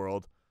of the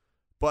world.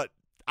 But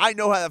I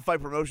know how that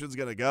fight promotion is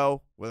going to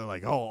go, where they're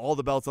like, oh, all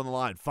the belts on the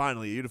line,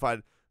 finally,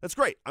 unified. That's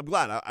great. I'm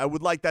glad. I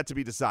would like that to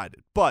be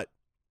decided. But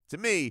to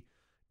me,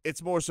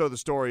 it's more so the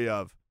story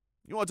of,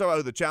 you want to talk about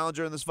who the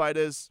challenger in this fight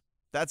is?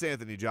 That's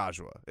Anthony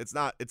Joshua. It's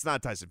not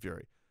Tyson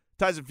Fury.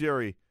 Tyson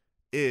Fury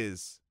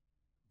is,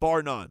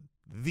 bar none,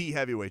 the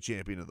heavyweight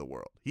champion of the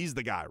world. He's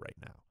the guy right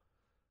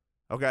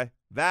now. Okay?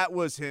 That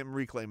was him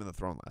reclaiming the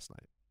throne last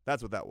night.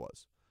 That's what that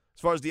was.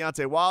 As far as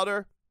Deontay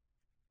Wilder,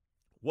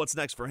 what's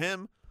next for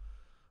him?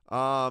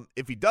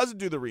 If he doesn't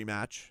do the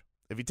rematch,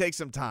 if he takes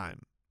some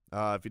time,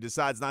 if he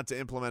decides not to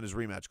implement his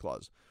rematch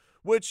clause,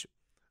 which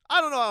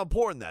I don't know how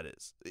important that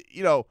is.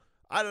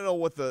 I don't know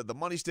what the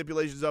money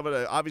stipulations of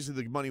it. Obviously,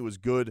 the money was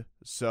good,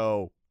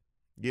 so,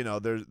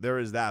 there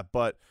is that.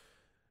 But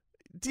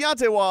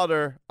Deontay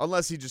Wilder,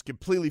 unless he just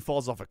completely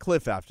falls off a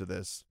cliff after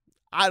this,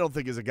 I don't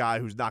think is a guy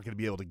who's not going to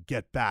be able to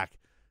get back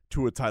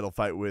to a title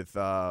fight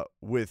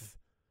with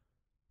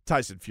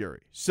Tyson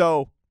Fury.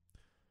 So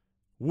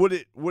would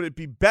it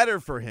be better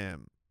for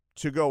him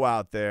to go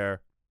out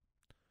there,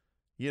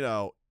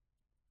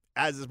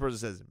 as this person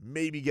says,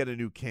 maybe get a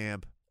new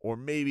camp, or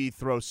maybe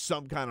throw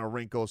some kind of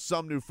wrinkle,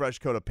 some new fresh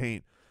coat of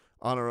paint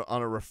on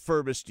a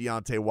refurbished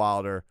Deontay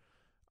Wilder,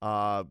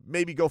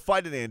 maybe go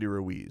fight an Andy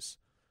Ruiz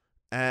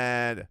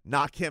and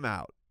knock him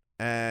out,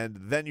 and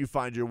then you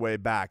find your way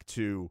back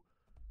to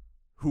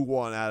who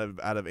won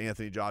out of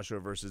Anthony Joshua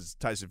versus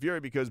Tyson Fury,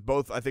 because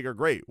both, I think, are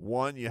great.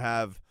 One, you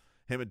have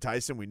him and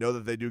Tyson. We know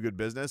that they do good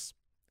business.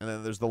 And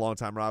then there's the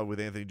long-time rival with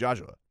Anthony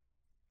Joshua.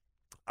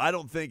 I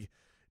don't think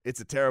it's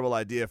a terrible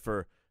idea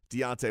for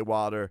Deontay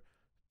Wilder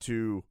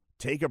to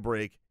take a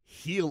break,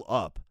 heal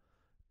up,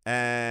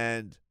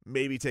 and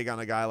maybe take on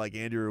a guy like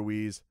Andy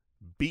Ruiz,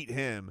 beat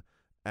him,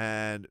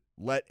 and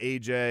let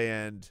AJ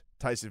and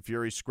Tyson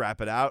Fury scrap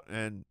it out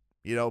and,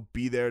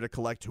 be there to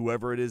collect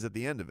whoever it is at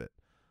the end of it.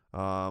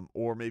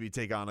 or maybe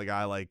take on a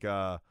guy like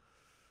the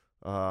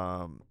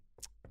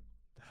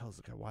hell's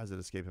the guy? Why is it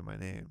escaping my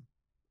name?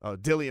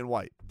 Dillian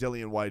White.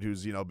 Dillian White,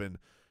 who's been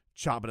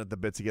chomping at the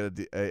bit to get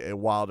a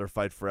Wilder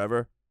fight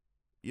forever.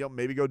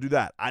 Maybe go do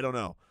that. I don't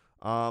know.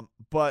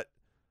 But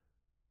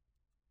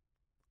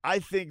I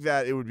think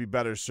that it would be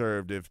better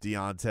served if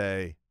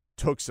Deontay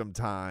took some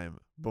time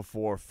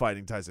before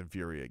fighting Tyson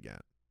Fury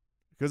again,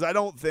 because I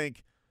don't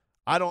think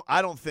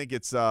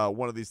it's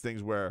one of these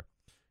things where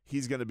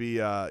he's gonna be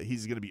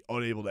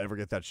unable to ever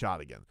get that shot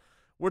again.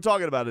 We're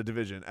talking about a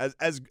division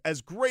as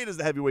great as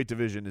the heavyweight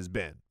division has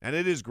been, and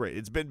it is great.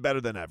 It's been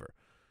better than ever.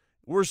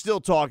 We're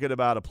still talking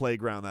about a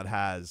playground that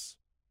has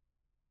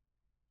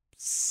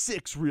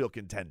 6 real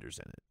contenders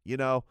in it,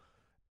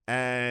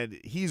 and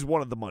he's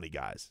one of the money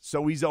guys,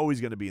 so he's always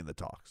going to be in the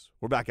talks.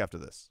 We're back after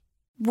this.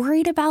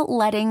 Worried about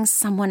letting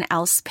someone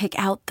else pick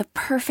out the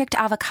perfect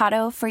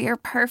avocado for your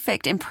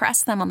perfect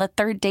impress them on the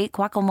third date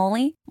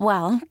guacamole?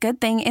 Well, good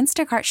thing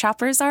Instacart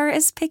shoppers are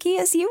as picky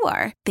as you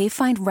are. They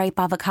find ripe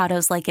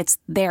avocados like it's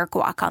their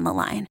guac on the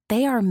line.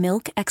 They are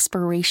milk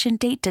expiration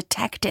date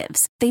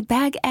detectives. They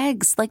bag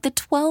eggs like the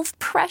 12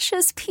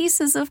 precious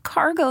pieces of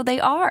cargo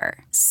they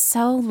are.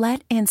 So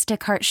let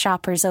Instacart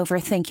shoppers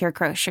overthink your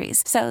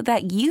groceries so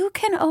that you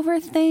can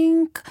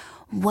overthink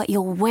what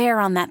you'll wear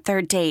on that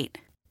third date.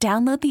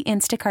 Download the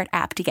Instacart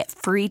app to get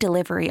free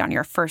delivery on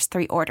your first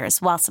 3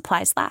 orders while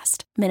supplies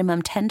last.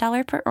 Minimum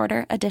 $10 per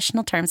order.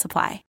 Additional terms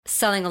apply.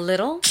 Selling a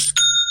little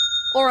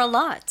or a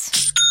lot?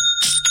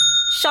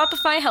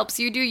 Shopify helps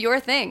you do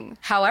your thing,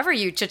 however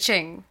you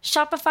cha-ching.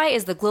 Shopify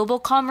is the global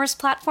commerce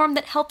platform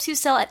that helps you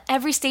sell at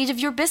every stage of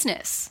your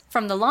business.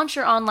 From the launch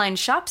your online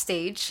shop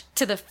stage,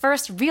 to the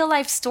first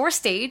real-life store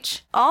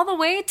stage, all the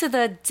way to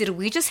the did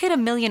we just hit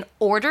 1 million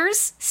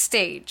orders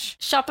stage.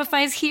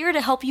 Shopify's here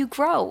to help you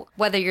grow.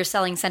 Whether you're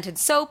selling scented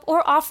soap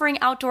or offering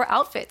outdoor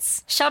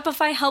outfits,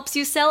 Shopify helps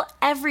you sell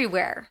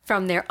everywhere.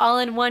 From their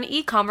all-in-one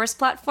e-commerce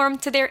platform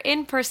to their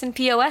in-person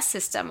POS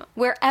system,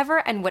 wherever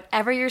and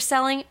whatever you're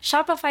selling,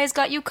 Shopify's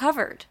got you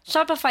covered.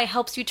 Shopify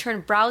helps you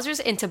turn browsers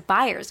into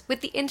buyers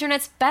with the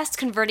internet's best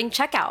converting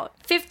checkout.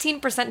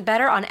 15%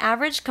 better on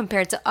average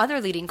compared to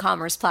other leading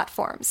commerce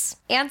platforms.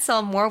 And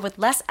sell more with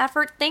less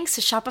effort thanks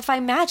to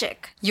Shopify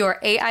Magic, your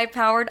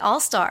AI-powered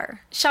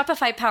all-star.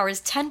 Shopify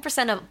powers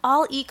 10% of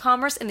all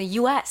e-commerce in the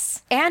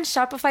U.S. And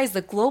Shopify is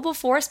the global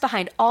force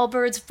behind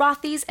Allbirds,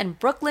 Rothy's, and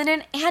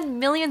Brooklinen, and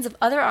millions of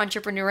other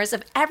entrepreneurs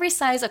of every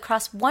size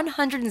across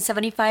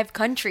 175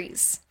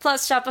 countries.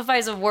 Plus,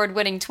 Shopify's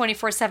award-winning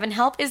 24/7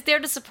 help is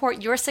there to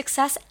support your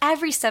success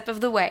every step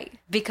of the way.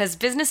 Because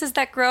businesses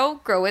that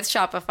grow with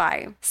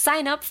Shopify.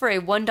 Sign up for a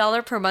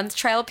 $1 per month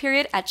trial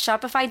period at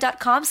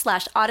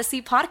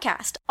shopify.com/Odyssey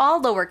Podcast,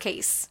 all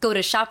lowercase. Go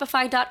to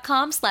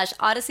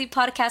shopify.com/Odyssey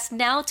Podcast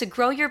now to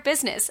grow your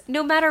business,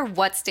 no matter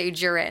what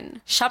stage you're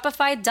in.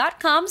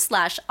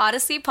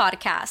 Shopify.com/Odyssey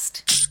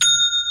Podcast.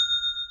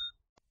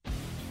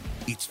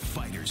 It's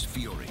Fighters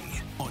Fury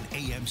on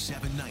AM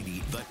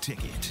 790, The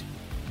Ticket.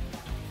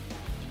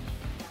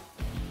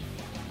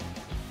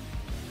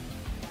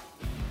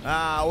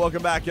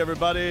 Welcome back,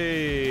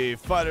 everybody.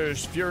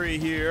 Fighters Fury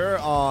here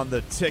on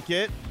The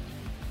Ticket.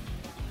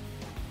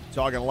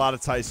 Talking a lot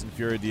of Tyson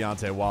Fury,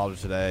 Deontay Wilder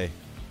today.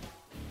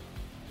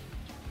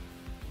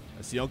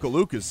 I see Uncle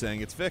Luke is saying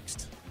it's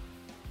fixed.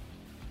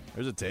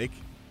 There's a take.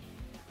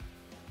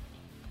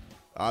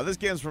 This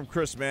game's from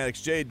Chris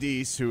Mannix. Jay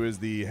Deese, who is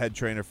the head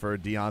trainer for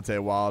Deontay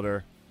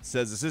Wilder,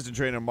 says assistant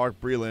trainer Mark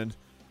Breland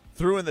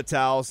threw in the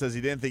towel, says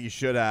he didn't think he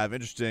should have.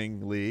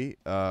 Interestingly,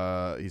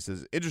 he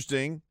says,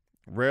 interesting.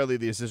 Rarely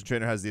the assistant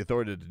trainer has the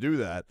authority to do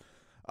that.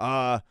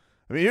 I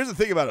mean, here's the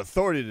thing about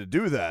authority to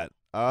do that.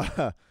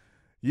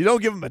 You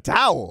don't give him a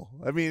towel.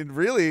 I mean,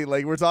 really,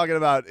 like we're talking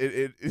about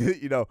it,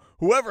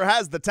 whoever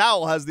has the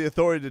towel has the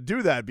authority to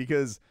do that,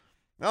 because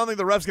I don't think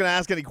the ref's going to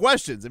ask any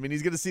questions. I mean,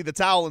 he's going to see the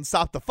towel and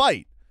stop the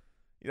fight.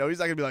 He's not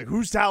going to be like,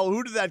 whose towel?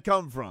 Who did that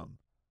come from?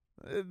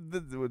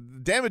 The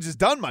damage is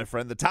done, my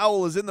friend. The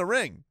towel is in the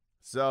ring.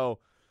 So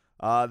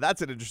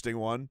that's an interesting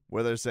one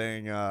where they're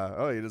saying, he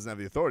doesn't have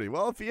the authority.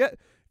 Well, if you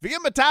give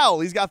him a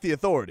towel, he's got the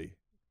authority.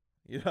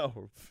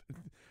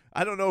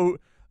 I don't know.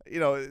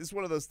 It's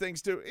one of those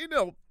things too.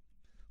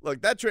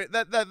 Look,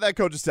 that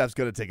coaching staff's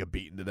going to take a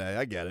beating today.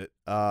 I get it.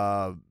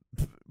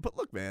 But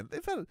look, man,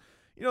 they've had,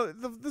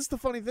 this is the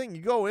funny thing.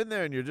 You go in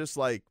there and you're just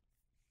like,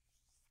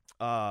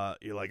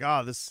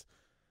 this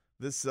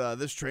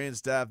training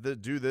staff,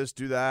 do this,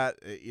 do that,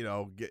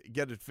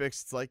 get it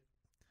fixed. It's like,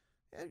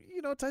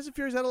 Tyson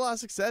Fury's had a lot of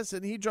success,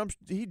 and he drops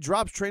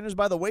trainers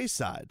by the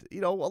wayside.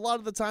 A lot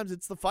of the times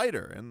it's the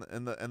fighter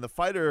and the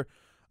fighter,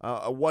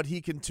 what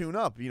he can tune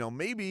up.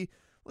 Maybe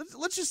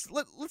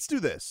let's do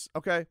this,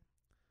 okay?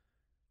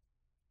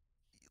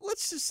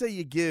 Let's just say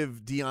you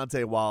give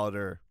Deontay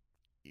Wilder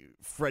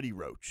Freddie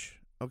Roach,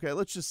 okay?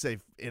 Let's just say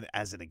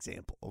as an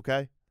example,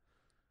 okay?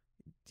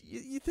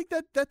 You think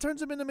that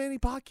turns him into Manny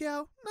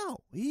Pacquiao? No,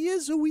 he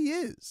is who he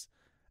is,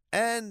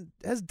 and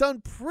has done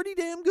pretty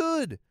damn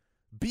good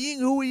being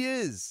who he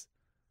is.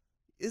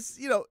 This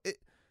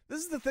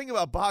is the thing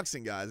about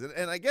boxing, guys,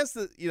 and I guess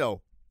that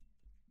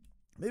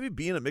maybe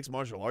being a mixed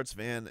martial arts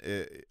fan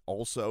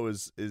also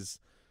is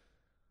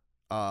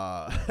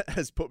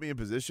has put me in a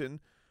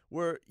position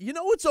where,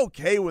 it's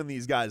okay when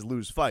these guys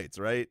lose fights,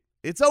 right?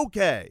 It's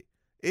okay.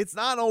 It's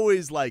not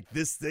always like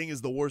this thing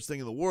is the worst thing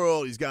in the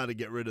world. He's got to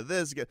get rid of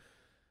this.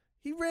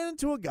 He ran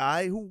into a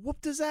guy who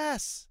whooped his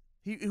ass.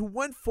 Who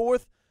went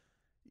forth.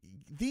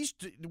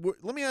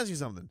 Let me ask you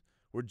something.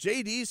 Were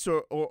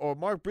JD or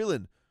Mark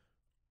Breland,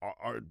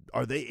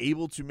 are they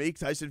able to make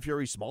Tyson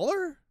Fury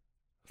smaller?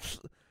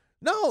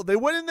 No, they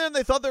went in there and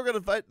they thought they were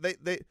going to fight.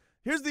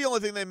 Here's the only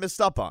thing they messed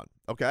up on,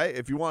 okay,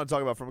 if you want to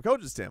talk about from a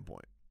coach's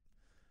standpoint.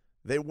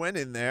 They went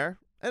in there,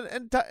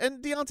 and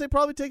Deontay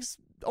probably takes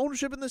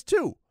ownership in this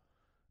too,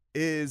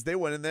 is they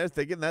went in there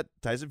thinking that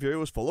Tyson Fury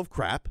was full of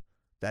crap,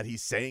 that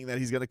he's saying that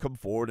he's going to come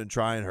forward and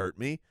try and hurt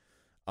me.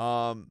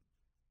 And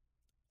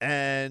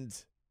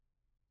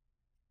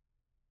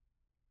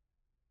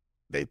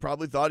they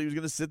probably thought he was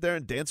going to sit there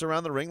and dance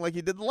around the ring like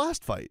he did the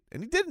last fight,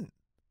 and he didn't.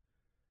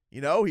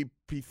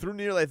 He threw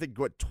nearly, I think,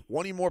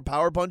 20 more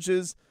power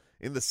punches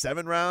in the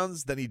 7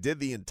 rounds than he did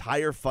the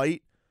entire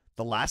fight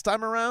the last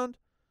time around.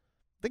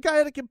 The guy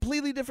had a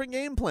completely different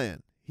game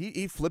plan.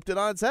 He flipped it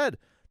on its head.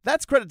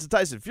 That's credit to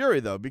Tyson Fury,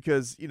 though,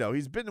 because,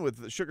 he's been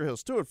with Sugar Hill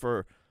Stewart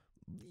for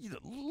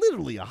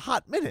literally a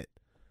hot minute.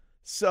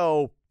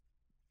 So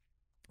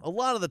a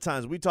lot of the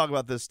times we talk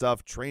about this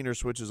stuff, trainer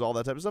switches, all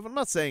that type of stuff. I'm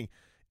not saying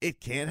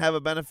it can't have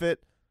a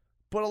benefit,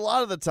 but a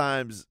lot of the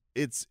times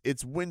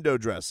it's window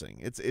dressing.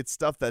 It's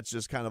stuff that's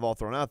just kind of all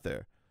thrown out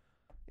there.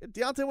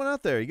 Deontay went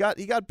out there. He got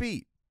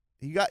beat.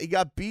 He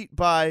got beat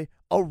by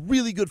a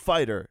really good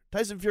fighter.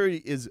 Tyson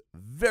Fury is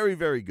very,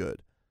 very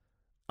good.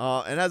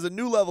 And has a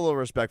new level of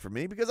respect for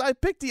me because I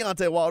picked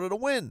Deontay Wilder to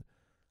win.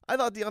 I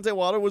thought Deontay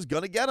Wilder was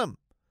going to get him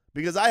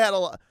because I had a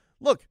lot.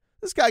 Look,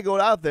 this guy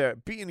going out there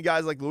beating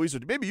guys like Luis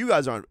Ortiz. Maybe you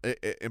guys aren't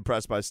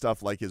impressed by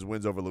stuff like his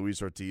wins over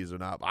Luis Ortiz or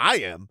not. I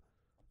am.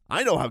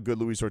 I know how good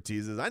Luis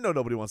Ortiz is. I know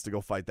nobody wants to go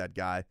fight that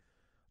guy.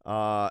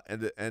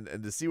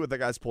 And to see what that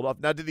guy's pulled off.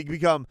 Now,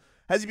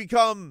 has he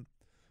become,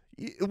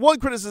 one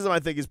criticism I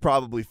think is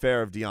probably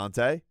fair of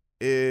Deontay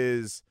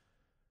is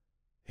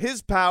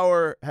his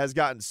power has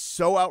gotten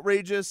so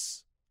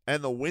outrageous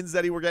and the wins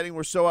that he were getting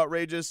were so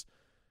outrageous.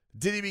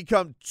 Did he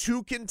become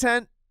too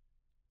content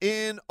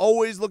in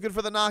always looking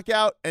for the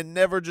knockout and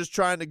never just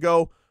trying to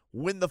go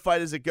win the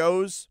fight as it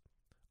goes?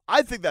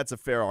 I think that's a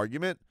fair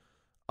argument.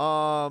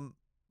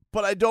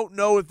 But I don't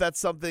know if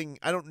that's something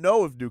 – I don't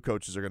know if new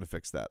coaches are going to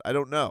fix that. I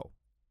don't know.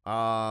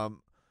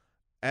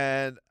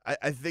 And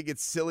I think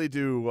it's silly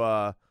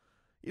to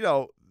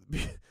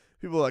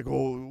people are like,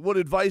 oh, what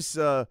advice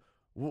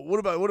what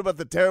about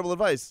the terrible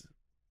advice?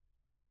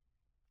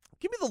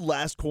 Give me the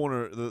last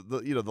corner,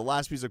 the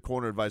last piece of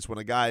corner advice when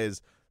a guy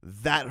is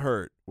that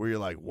hurt where you're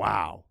like,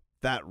 wow,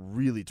 that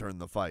really turned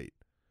the fight.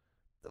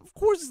 Of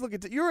course it's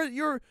looking –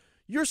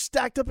 you're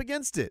stacked up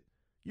against it.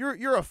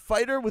 You're a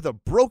fighter with a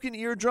broken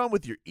eardrum,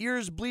 with your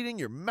ears bleeding,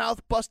 your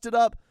mouth busted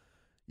up.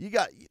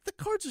 The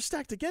cards are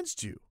stacked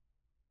against you.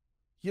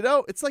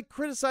 It's like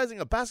criticizing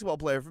a basketball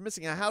player for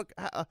missing a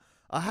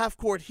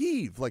half-court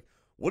heave. Like,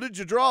 what did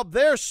you draw up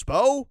there,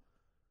 Spo?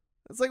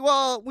 It's like,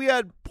 well, we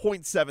had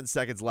 0.7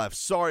 seconds left.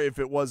 Sorry if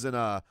it wasn't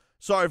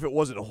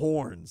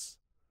horns.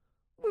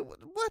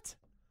 What?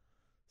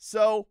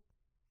 So,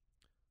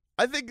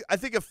 I think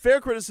a fair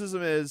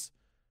criticism is,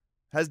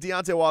 has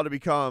Deontay Wilder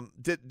become,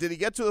 did he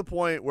get to the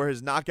point where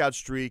his knockout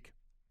streak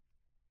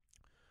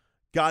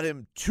got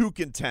him too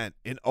content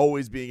in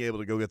always being able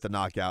to go get the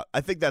knockout? I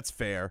think that's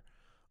fair.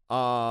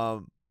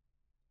 But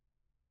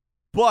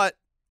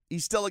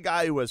he's still a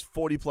guy who has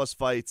 40-plus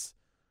fights,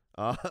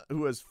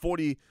 who has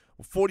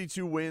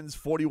 42 wins,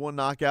 41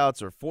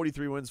 knockouts, or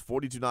 43 wins,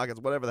 42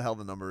 knockouts, whatever the hell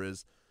the number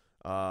is.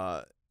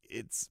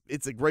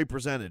 It's a great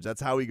percentage. That's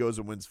how he goes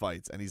and wins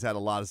fights, and he's had a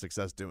lot of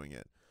success doing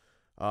it.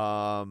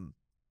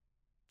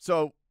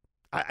 So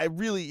I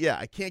really,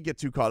 I can't get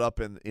too caught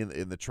up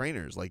in the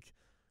trainers. Like,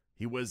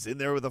 he was in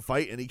there with a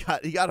fight and he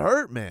got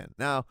hurt, man.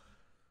 Now,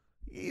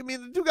 I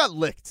mean, the dude got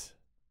licked.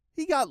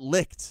 He got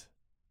licked.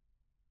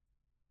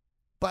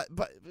 But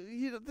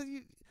you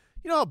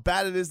know how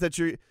bad it is that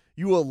you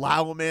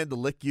allow a man to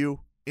lick you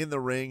in the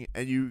ring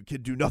and you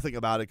can do nothing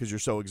about it because you're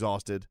so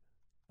exhausted.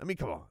 I mean,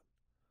 come on.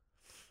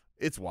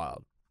 It's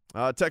wild.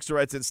 Texter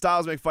writes in,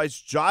 Styles make fights.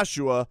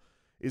 Joshua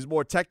is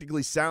more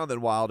technically sound than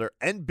Wilder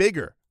and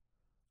bigger.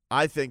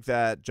 I think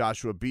that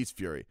Joshua beats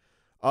Fury.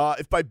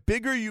 If by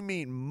bigger you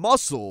mean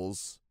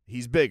muscles,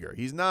 he's bigger.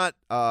 He's not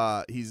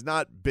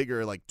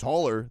bigger, like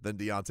taller than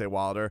Deontay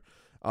Wilder.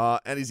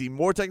 And is he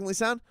more technically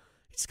sound?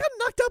 He just got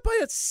knocked out by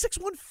a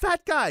 6'1"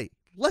 fat guy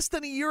less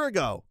than a year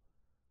ago.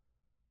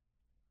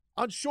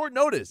 On short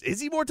notice. Is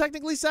he more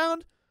technically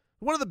sound?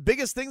 One of the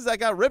biggest things that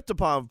got ripped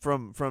upon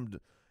from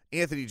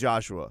Anthony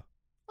Joshua.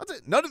 I'll tell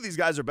you, none of these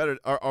guys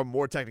are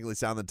more technically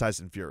sound than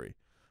Tyson Fury.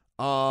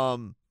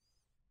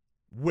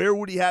 Where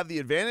would he have the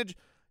advantage?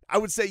 I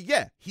would say,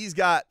 he's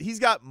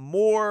got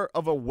more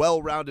of a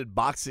well-rounded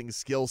boxing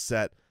skill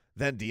set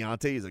than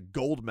Deontay. He's a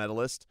gold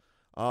medalist,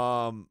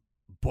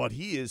 but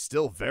he is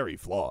still very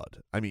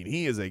flawed. I mean,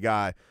 he is a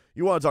guy.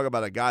 you want to talk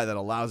about a guy that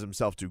allows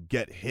himself to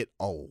get hit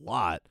a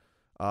lot.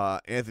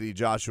 Anthony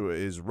Joshua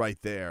is right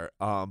there.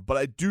 But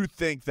I do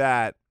think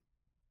that,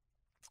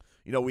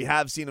 we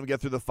have seen him get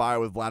through the fire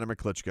with Vladimir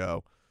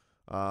Klitschko,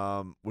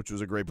 which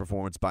was a great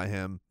performance by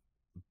him.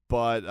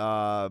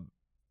 But,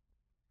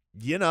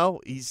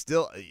 he's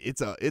still –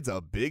 it's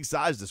a big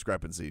size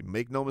discrepancy.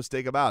 Make no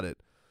mistake about it.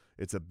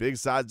 It's a big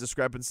size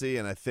discrepancy,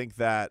 and I think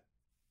that,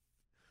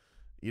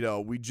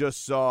 we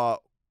just saw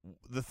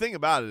 – the thing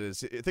about it is,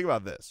 think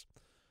about this.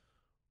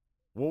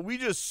 What we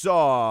just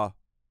saw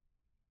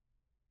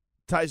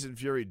Tyson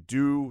Fury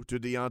do to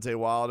Deontay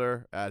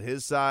Wilder at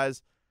his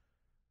size,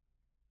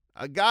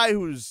 a guy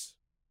who's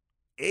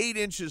 8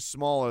 inches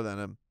smaller than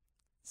him.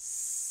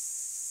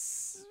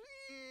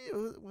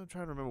 I'm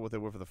trying to remember what they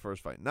were for the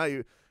first fight. Now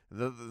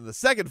the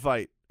second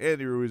fight,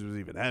 Andy Ruiz was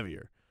even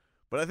heavier.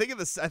 But I think in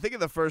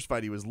the first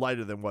fight he was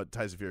lighter than what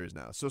Tyson Fury is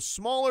now. So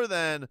smaller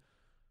than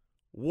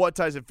what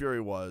Tyson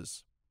Fury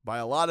was by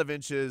a lot of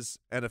inches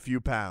and a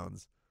few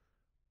pounds.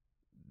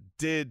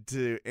 Did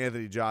to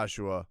Anthony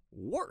Joshua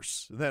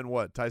worse than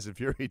what Tyson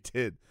Fury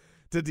did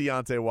to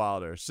Deontay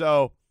Wilder.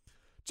 So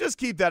just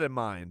keep that in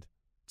mind.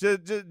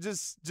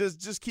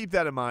 Just keep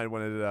that in mind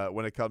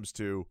when it comes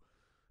to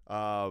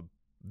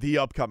the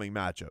upcoming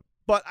matchup.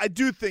 But I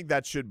do think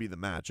that should be the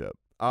matchup.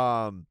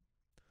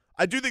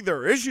 I do think there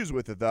are issues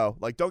with it, though.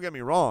 Like, don't get me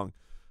wrong.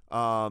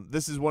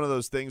 This is one of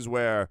those things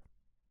where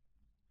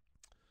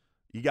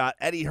you got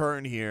Eddie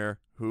Hearn here,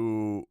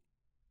 who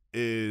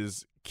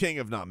is king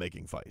of not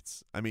making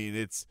fights. I mean,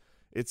 it's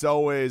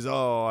always,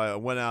 I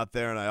went out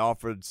there and I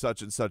offered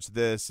such and such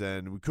this,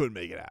 and we couldn't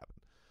make it happen.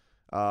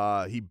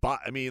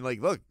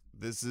 Look,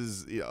 this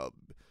is,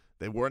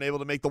 they weren't able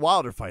to make the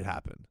Wilder fight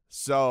happen.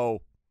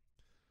 So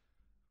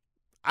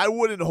I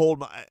wouldn't hold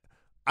my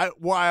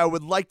why I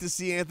would like to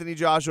see Anthony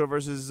Joshua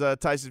versus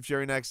Tyson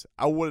Fury next.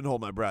 I wouldn't hold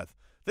my breath.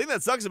 The thing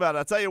that sucks about it,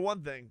 I'll tell you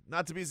one thing,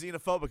 not to be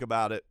xenophobic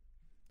about it.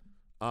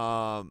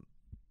 But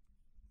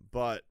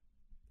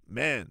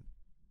man,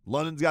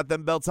 London's got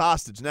them belts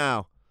hostage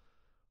now.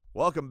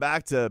 Welcome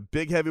back to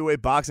big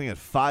heavyweight boxing at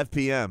 5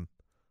 p.m.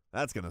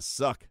 That's going to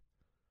suck.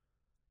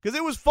 Because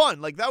it was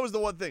fun. Like, that was the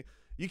one thing.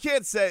 You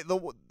can't say,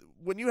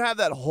 when you have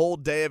that whole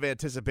day of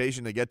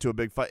anticipation to get to a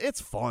big fight,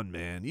 it's fun,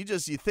 man. You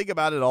think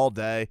about it all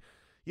day.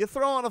 You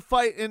throw on a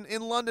fight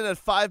in London at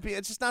 5 p.m.,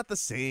 it's just not the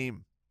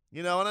same.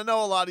 And I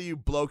know a lot of you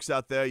blokes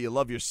out there, you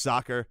love your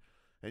soccer,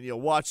 and you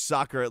watch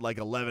soccer at like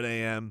 11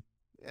 a.m.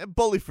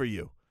 Bully for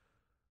you.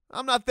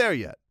 I'm not there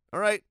yet. All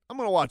right, I'm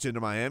gonna watch Inter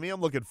Miami.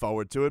 I'm looking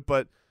forward to it,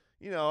 but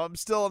I'm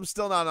still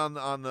not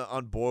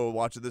on board with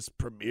watching this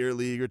Premier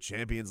League or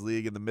Champions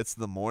League in the midst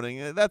of the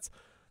morning. That's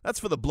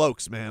for the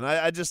blokes, man.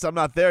 I'm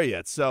not there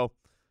yet. So,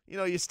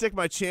 you stick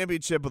my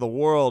championship of the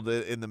world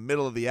in the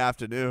middle of the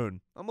afternoon.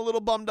 I'm a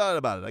little bummed out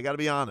about it. I got to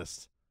be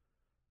honest.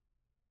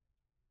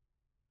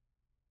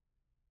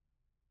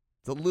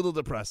 It's a little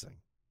depressing,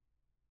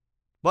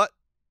 but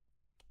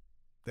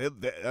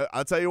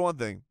I'll tell you one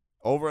thing.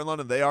 Over in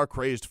London, they are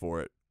crazed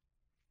for it.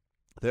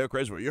 They're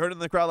crazy for it. You heard it in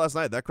the crowd last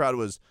night. That crowd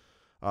was,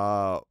 they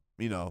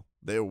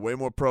were way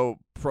more pro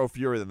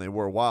Fury than they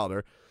were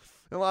Wilder.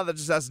 And a lot of that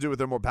just has to do with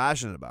they're more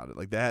passionate about it.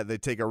 Like they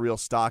take a real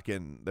stock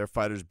in their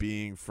fighters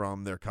being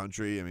from their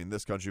country. I mean,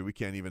 this country, we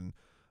can't even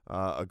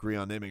agree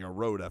on naming a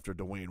road after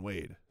Dwayne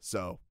Wade.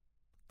 So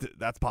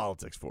that's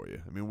politics for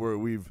you. I mean,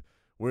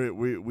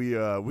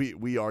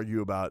 we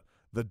argue about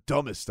the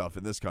dumbest stuff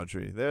in this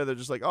country. They're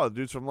just like, the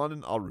dude's from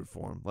London, I'll root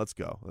for him. Let's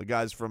go. The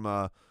guy's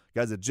a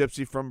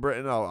gypsy from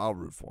Britain, I'll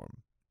root for him.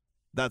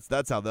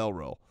 That's how they'll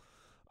roll.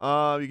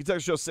 You can text the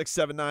show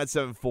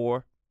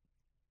 67974.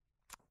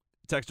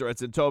 Texter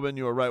writes in, Tobin,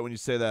 you were right when you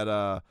say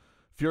that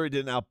Fury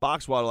didn't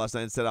outbox Wilder last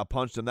night. Instead,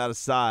 outpunched him. That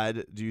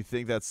aside, do you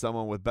think that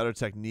someone with better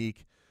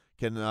technique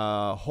can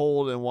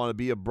hold and want to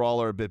be a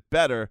brawler a bit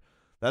better?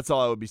 That's all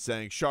I would be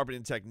saying.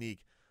 Sharpening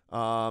technique.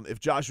 If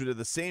Joshua did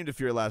the same to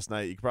Fury last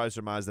night, you could probably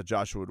surmise that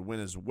Joshua would win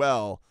as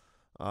well.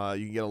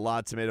 You can get a lot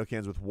of tomato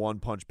cans with one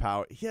punch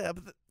power. Yeah,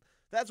 but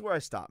that's where I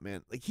stop,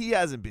 man. Like, he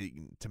hasn't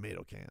beaten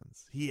tomato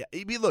cans.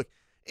 Look,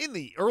 in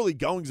the early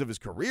goings of his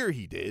career,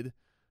 he did,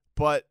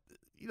 but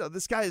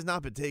this guy has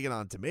not been taking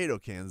on tomato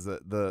cans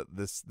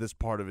this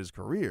part of his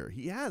career.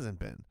 He hasn't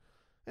been.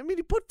 I mean,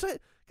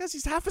 guys,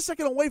 he's half a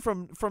second away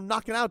from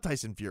knocking out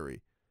Tyson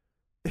Fury.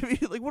 I mean,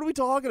 like, what are we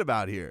talking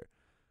about here?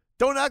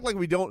 Don't act like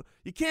we don't.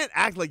 You can't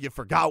act like you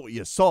forgot what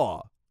you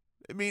saw.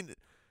 I mean,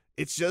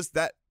 it's just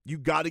that you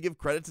got to give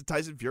credit to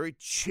Tyson Fury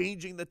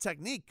changing the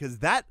technique, because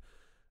that's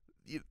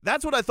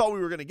what I thought we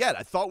were going to get.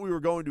 I thought we were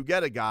going to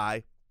get a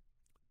guy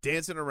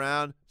dancing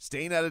around,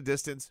 staying at a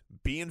distance,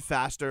 being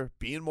faster,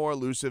 being more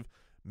elusive,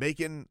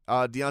 making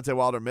Deontay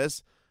Wilder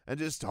miss, and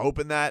just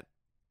hoping that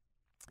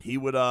he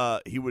would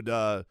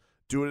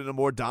do it in a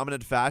more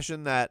dominant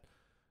fashion that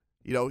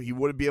he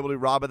wouldn't be able to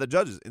rob at the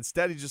judges.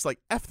 Instead, he's just like,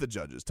 F the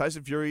judges.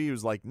 Tyson Fury, he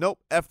was like, nope,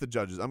 F the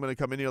judges. I'm going to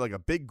come in here like a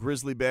big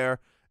grizzly bear,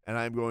 and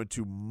I'm going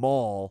to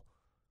maul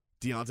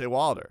Deontay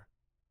Wilder.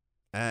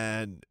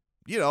 And,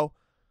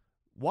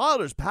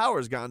 Wilder's power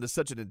has gotten to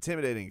such an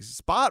intimidating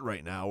spot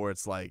right now where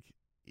it's like,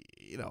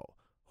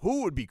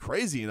 who would be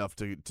crazy enough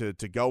to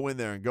go in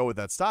there and go with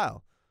that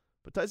style?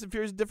 But Tyson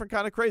Fury's a different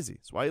kind of crazy.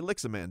 That's why he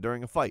licks a man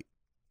during a fight.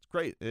 It's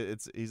great.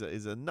 He's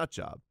a nut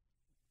job.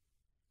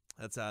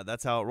 That's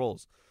how it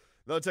rolls.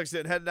 Another text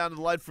in, heading down to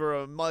the light for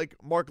a Mark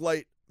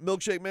Light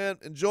milkshake, man.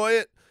 Enjoy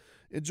it.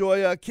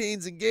 Enjoy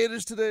Canes and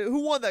Gators today.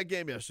 Who won that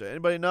game yesterday?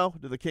 Anybody know?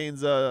 Did the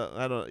Canes?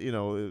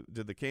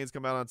 Did the Canes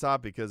come out on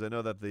top? Because I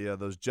know that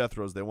those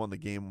Jethros, they won the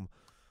game,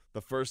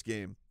 the first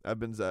game. I've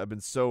been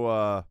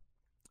so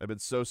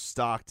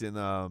stocked in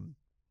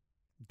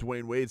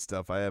Dwayne Wade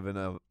stuff. I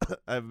haven't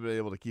been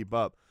able to keep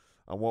up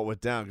on what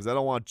went down because I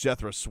don't want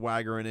Jethro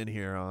swaggering in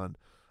here on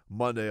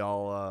Monday,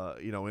 all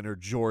in her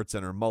jorts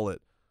and her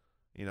mullet.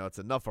 It's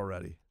enough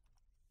already.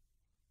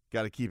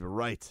 Got to keep it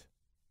right.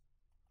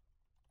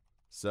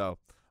 So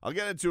I'll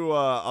get into.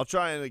 I'll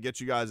try and get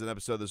you guys an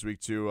episode this week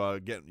to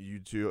getting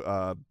the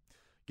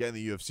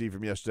UFC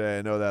from yesterday.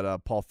 I know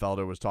that Paul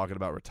Felder was talking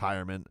about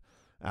retirement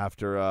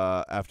after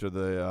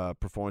the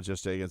performance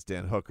yesterday against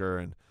Dan Hooker,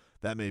 and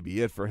that may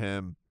be it for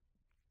him.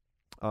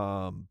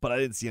 But I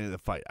didn't see any of the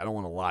fight. I don't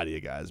want to lie to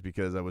you guys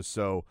because I was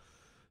so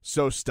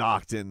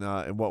stocked in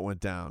what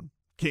went down.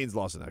 Canes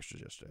lost in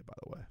extras yesterday, by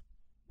the way.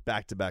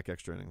 Back-to-back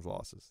extra innings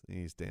losses.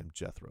 These damn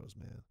Jethros,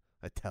 man.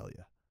 I tell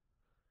you.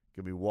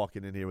 Gonna be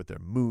walking in here with their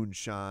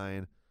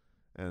moonshine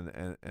and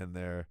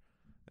their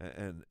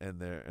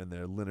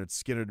Lynyrd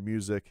Skynyrd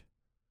music.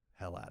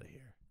 Hell out of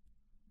here.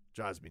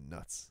 Drives me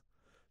nuts.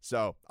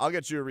 So I'll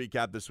get you a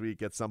recap this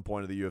week at some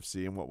point of the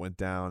UFC and what went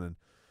down,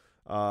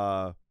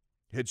 and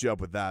hit you up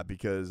with that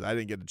because I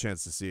didn't get a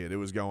chance to see it. It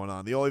was going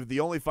on. The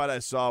only fight I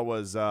saw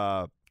was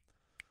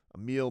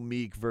Emil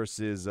Meek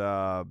versus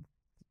I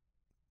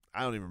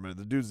don't even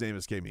remember. The dude's name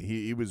escaped me.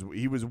 He was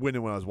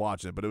winning when I was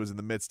watching it, but it was in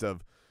the midst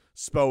of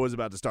Spo was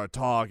about to start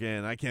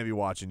talking. I can't be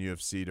watching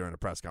UFC during a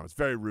press conference.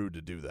 Very rude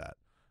to do that.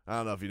 I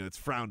don't know if you know. It's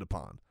frowned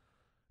upon.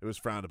 It was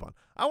frowned upon.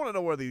 I want to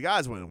know where the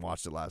guys went and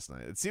watched it last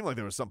night. It seemed like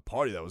there was some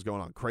party that was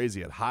going on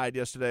crazy at Hyde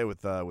yesterday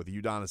with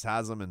Udonis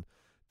Haslem and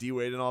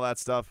D-Wade and all that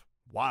stuff.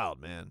 Wild,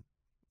 man.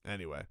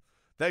 Anyway,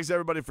 thanks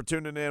everybody for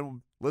tuning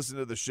in. Listen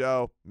to the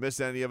show. Miss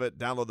any of it,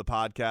 download the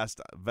podcast.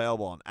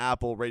 Available on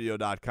Apple,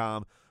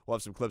 radio.com. We'll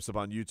have some clips up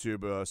on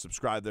YouTube.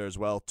 Subscribe there as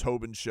well.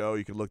 Tobin Show.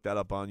 You can look that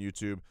up on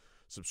YouTube.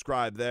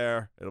 Subscribe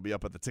there. It'll be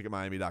up at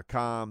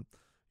theticketmiami.com.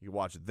 You can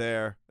watch it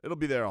there. It'll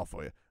be there all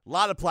for you. A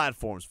lot of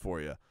platforms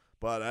for you.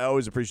 But I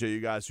always appreciate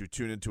you guys who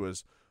tune into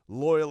us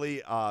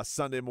loyally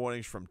Sunday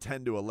mornings from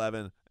 10 to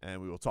 11.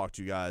 And we will talk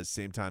to you guys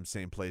same time,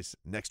 same place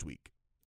next week.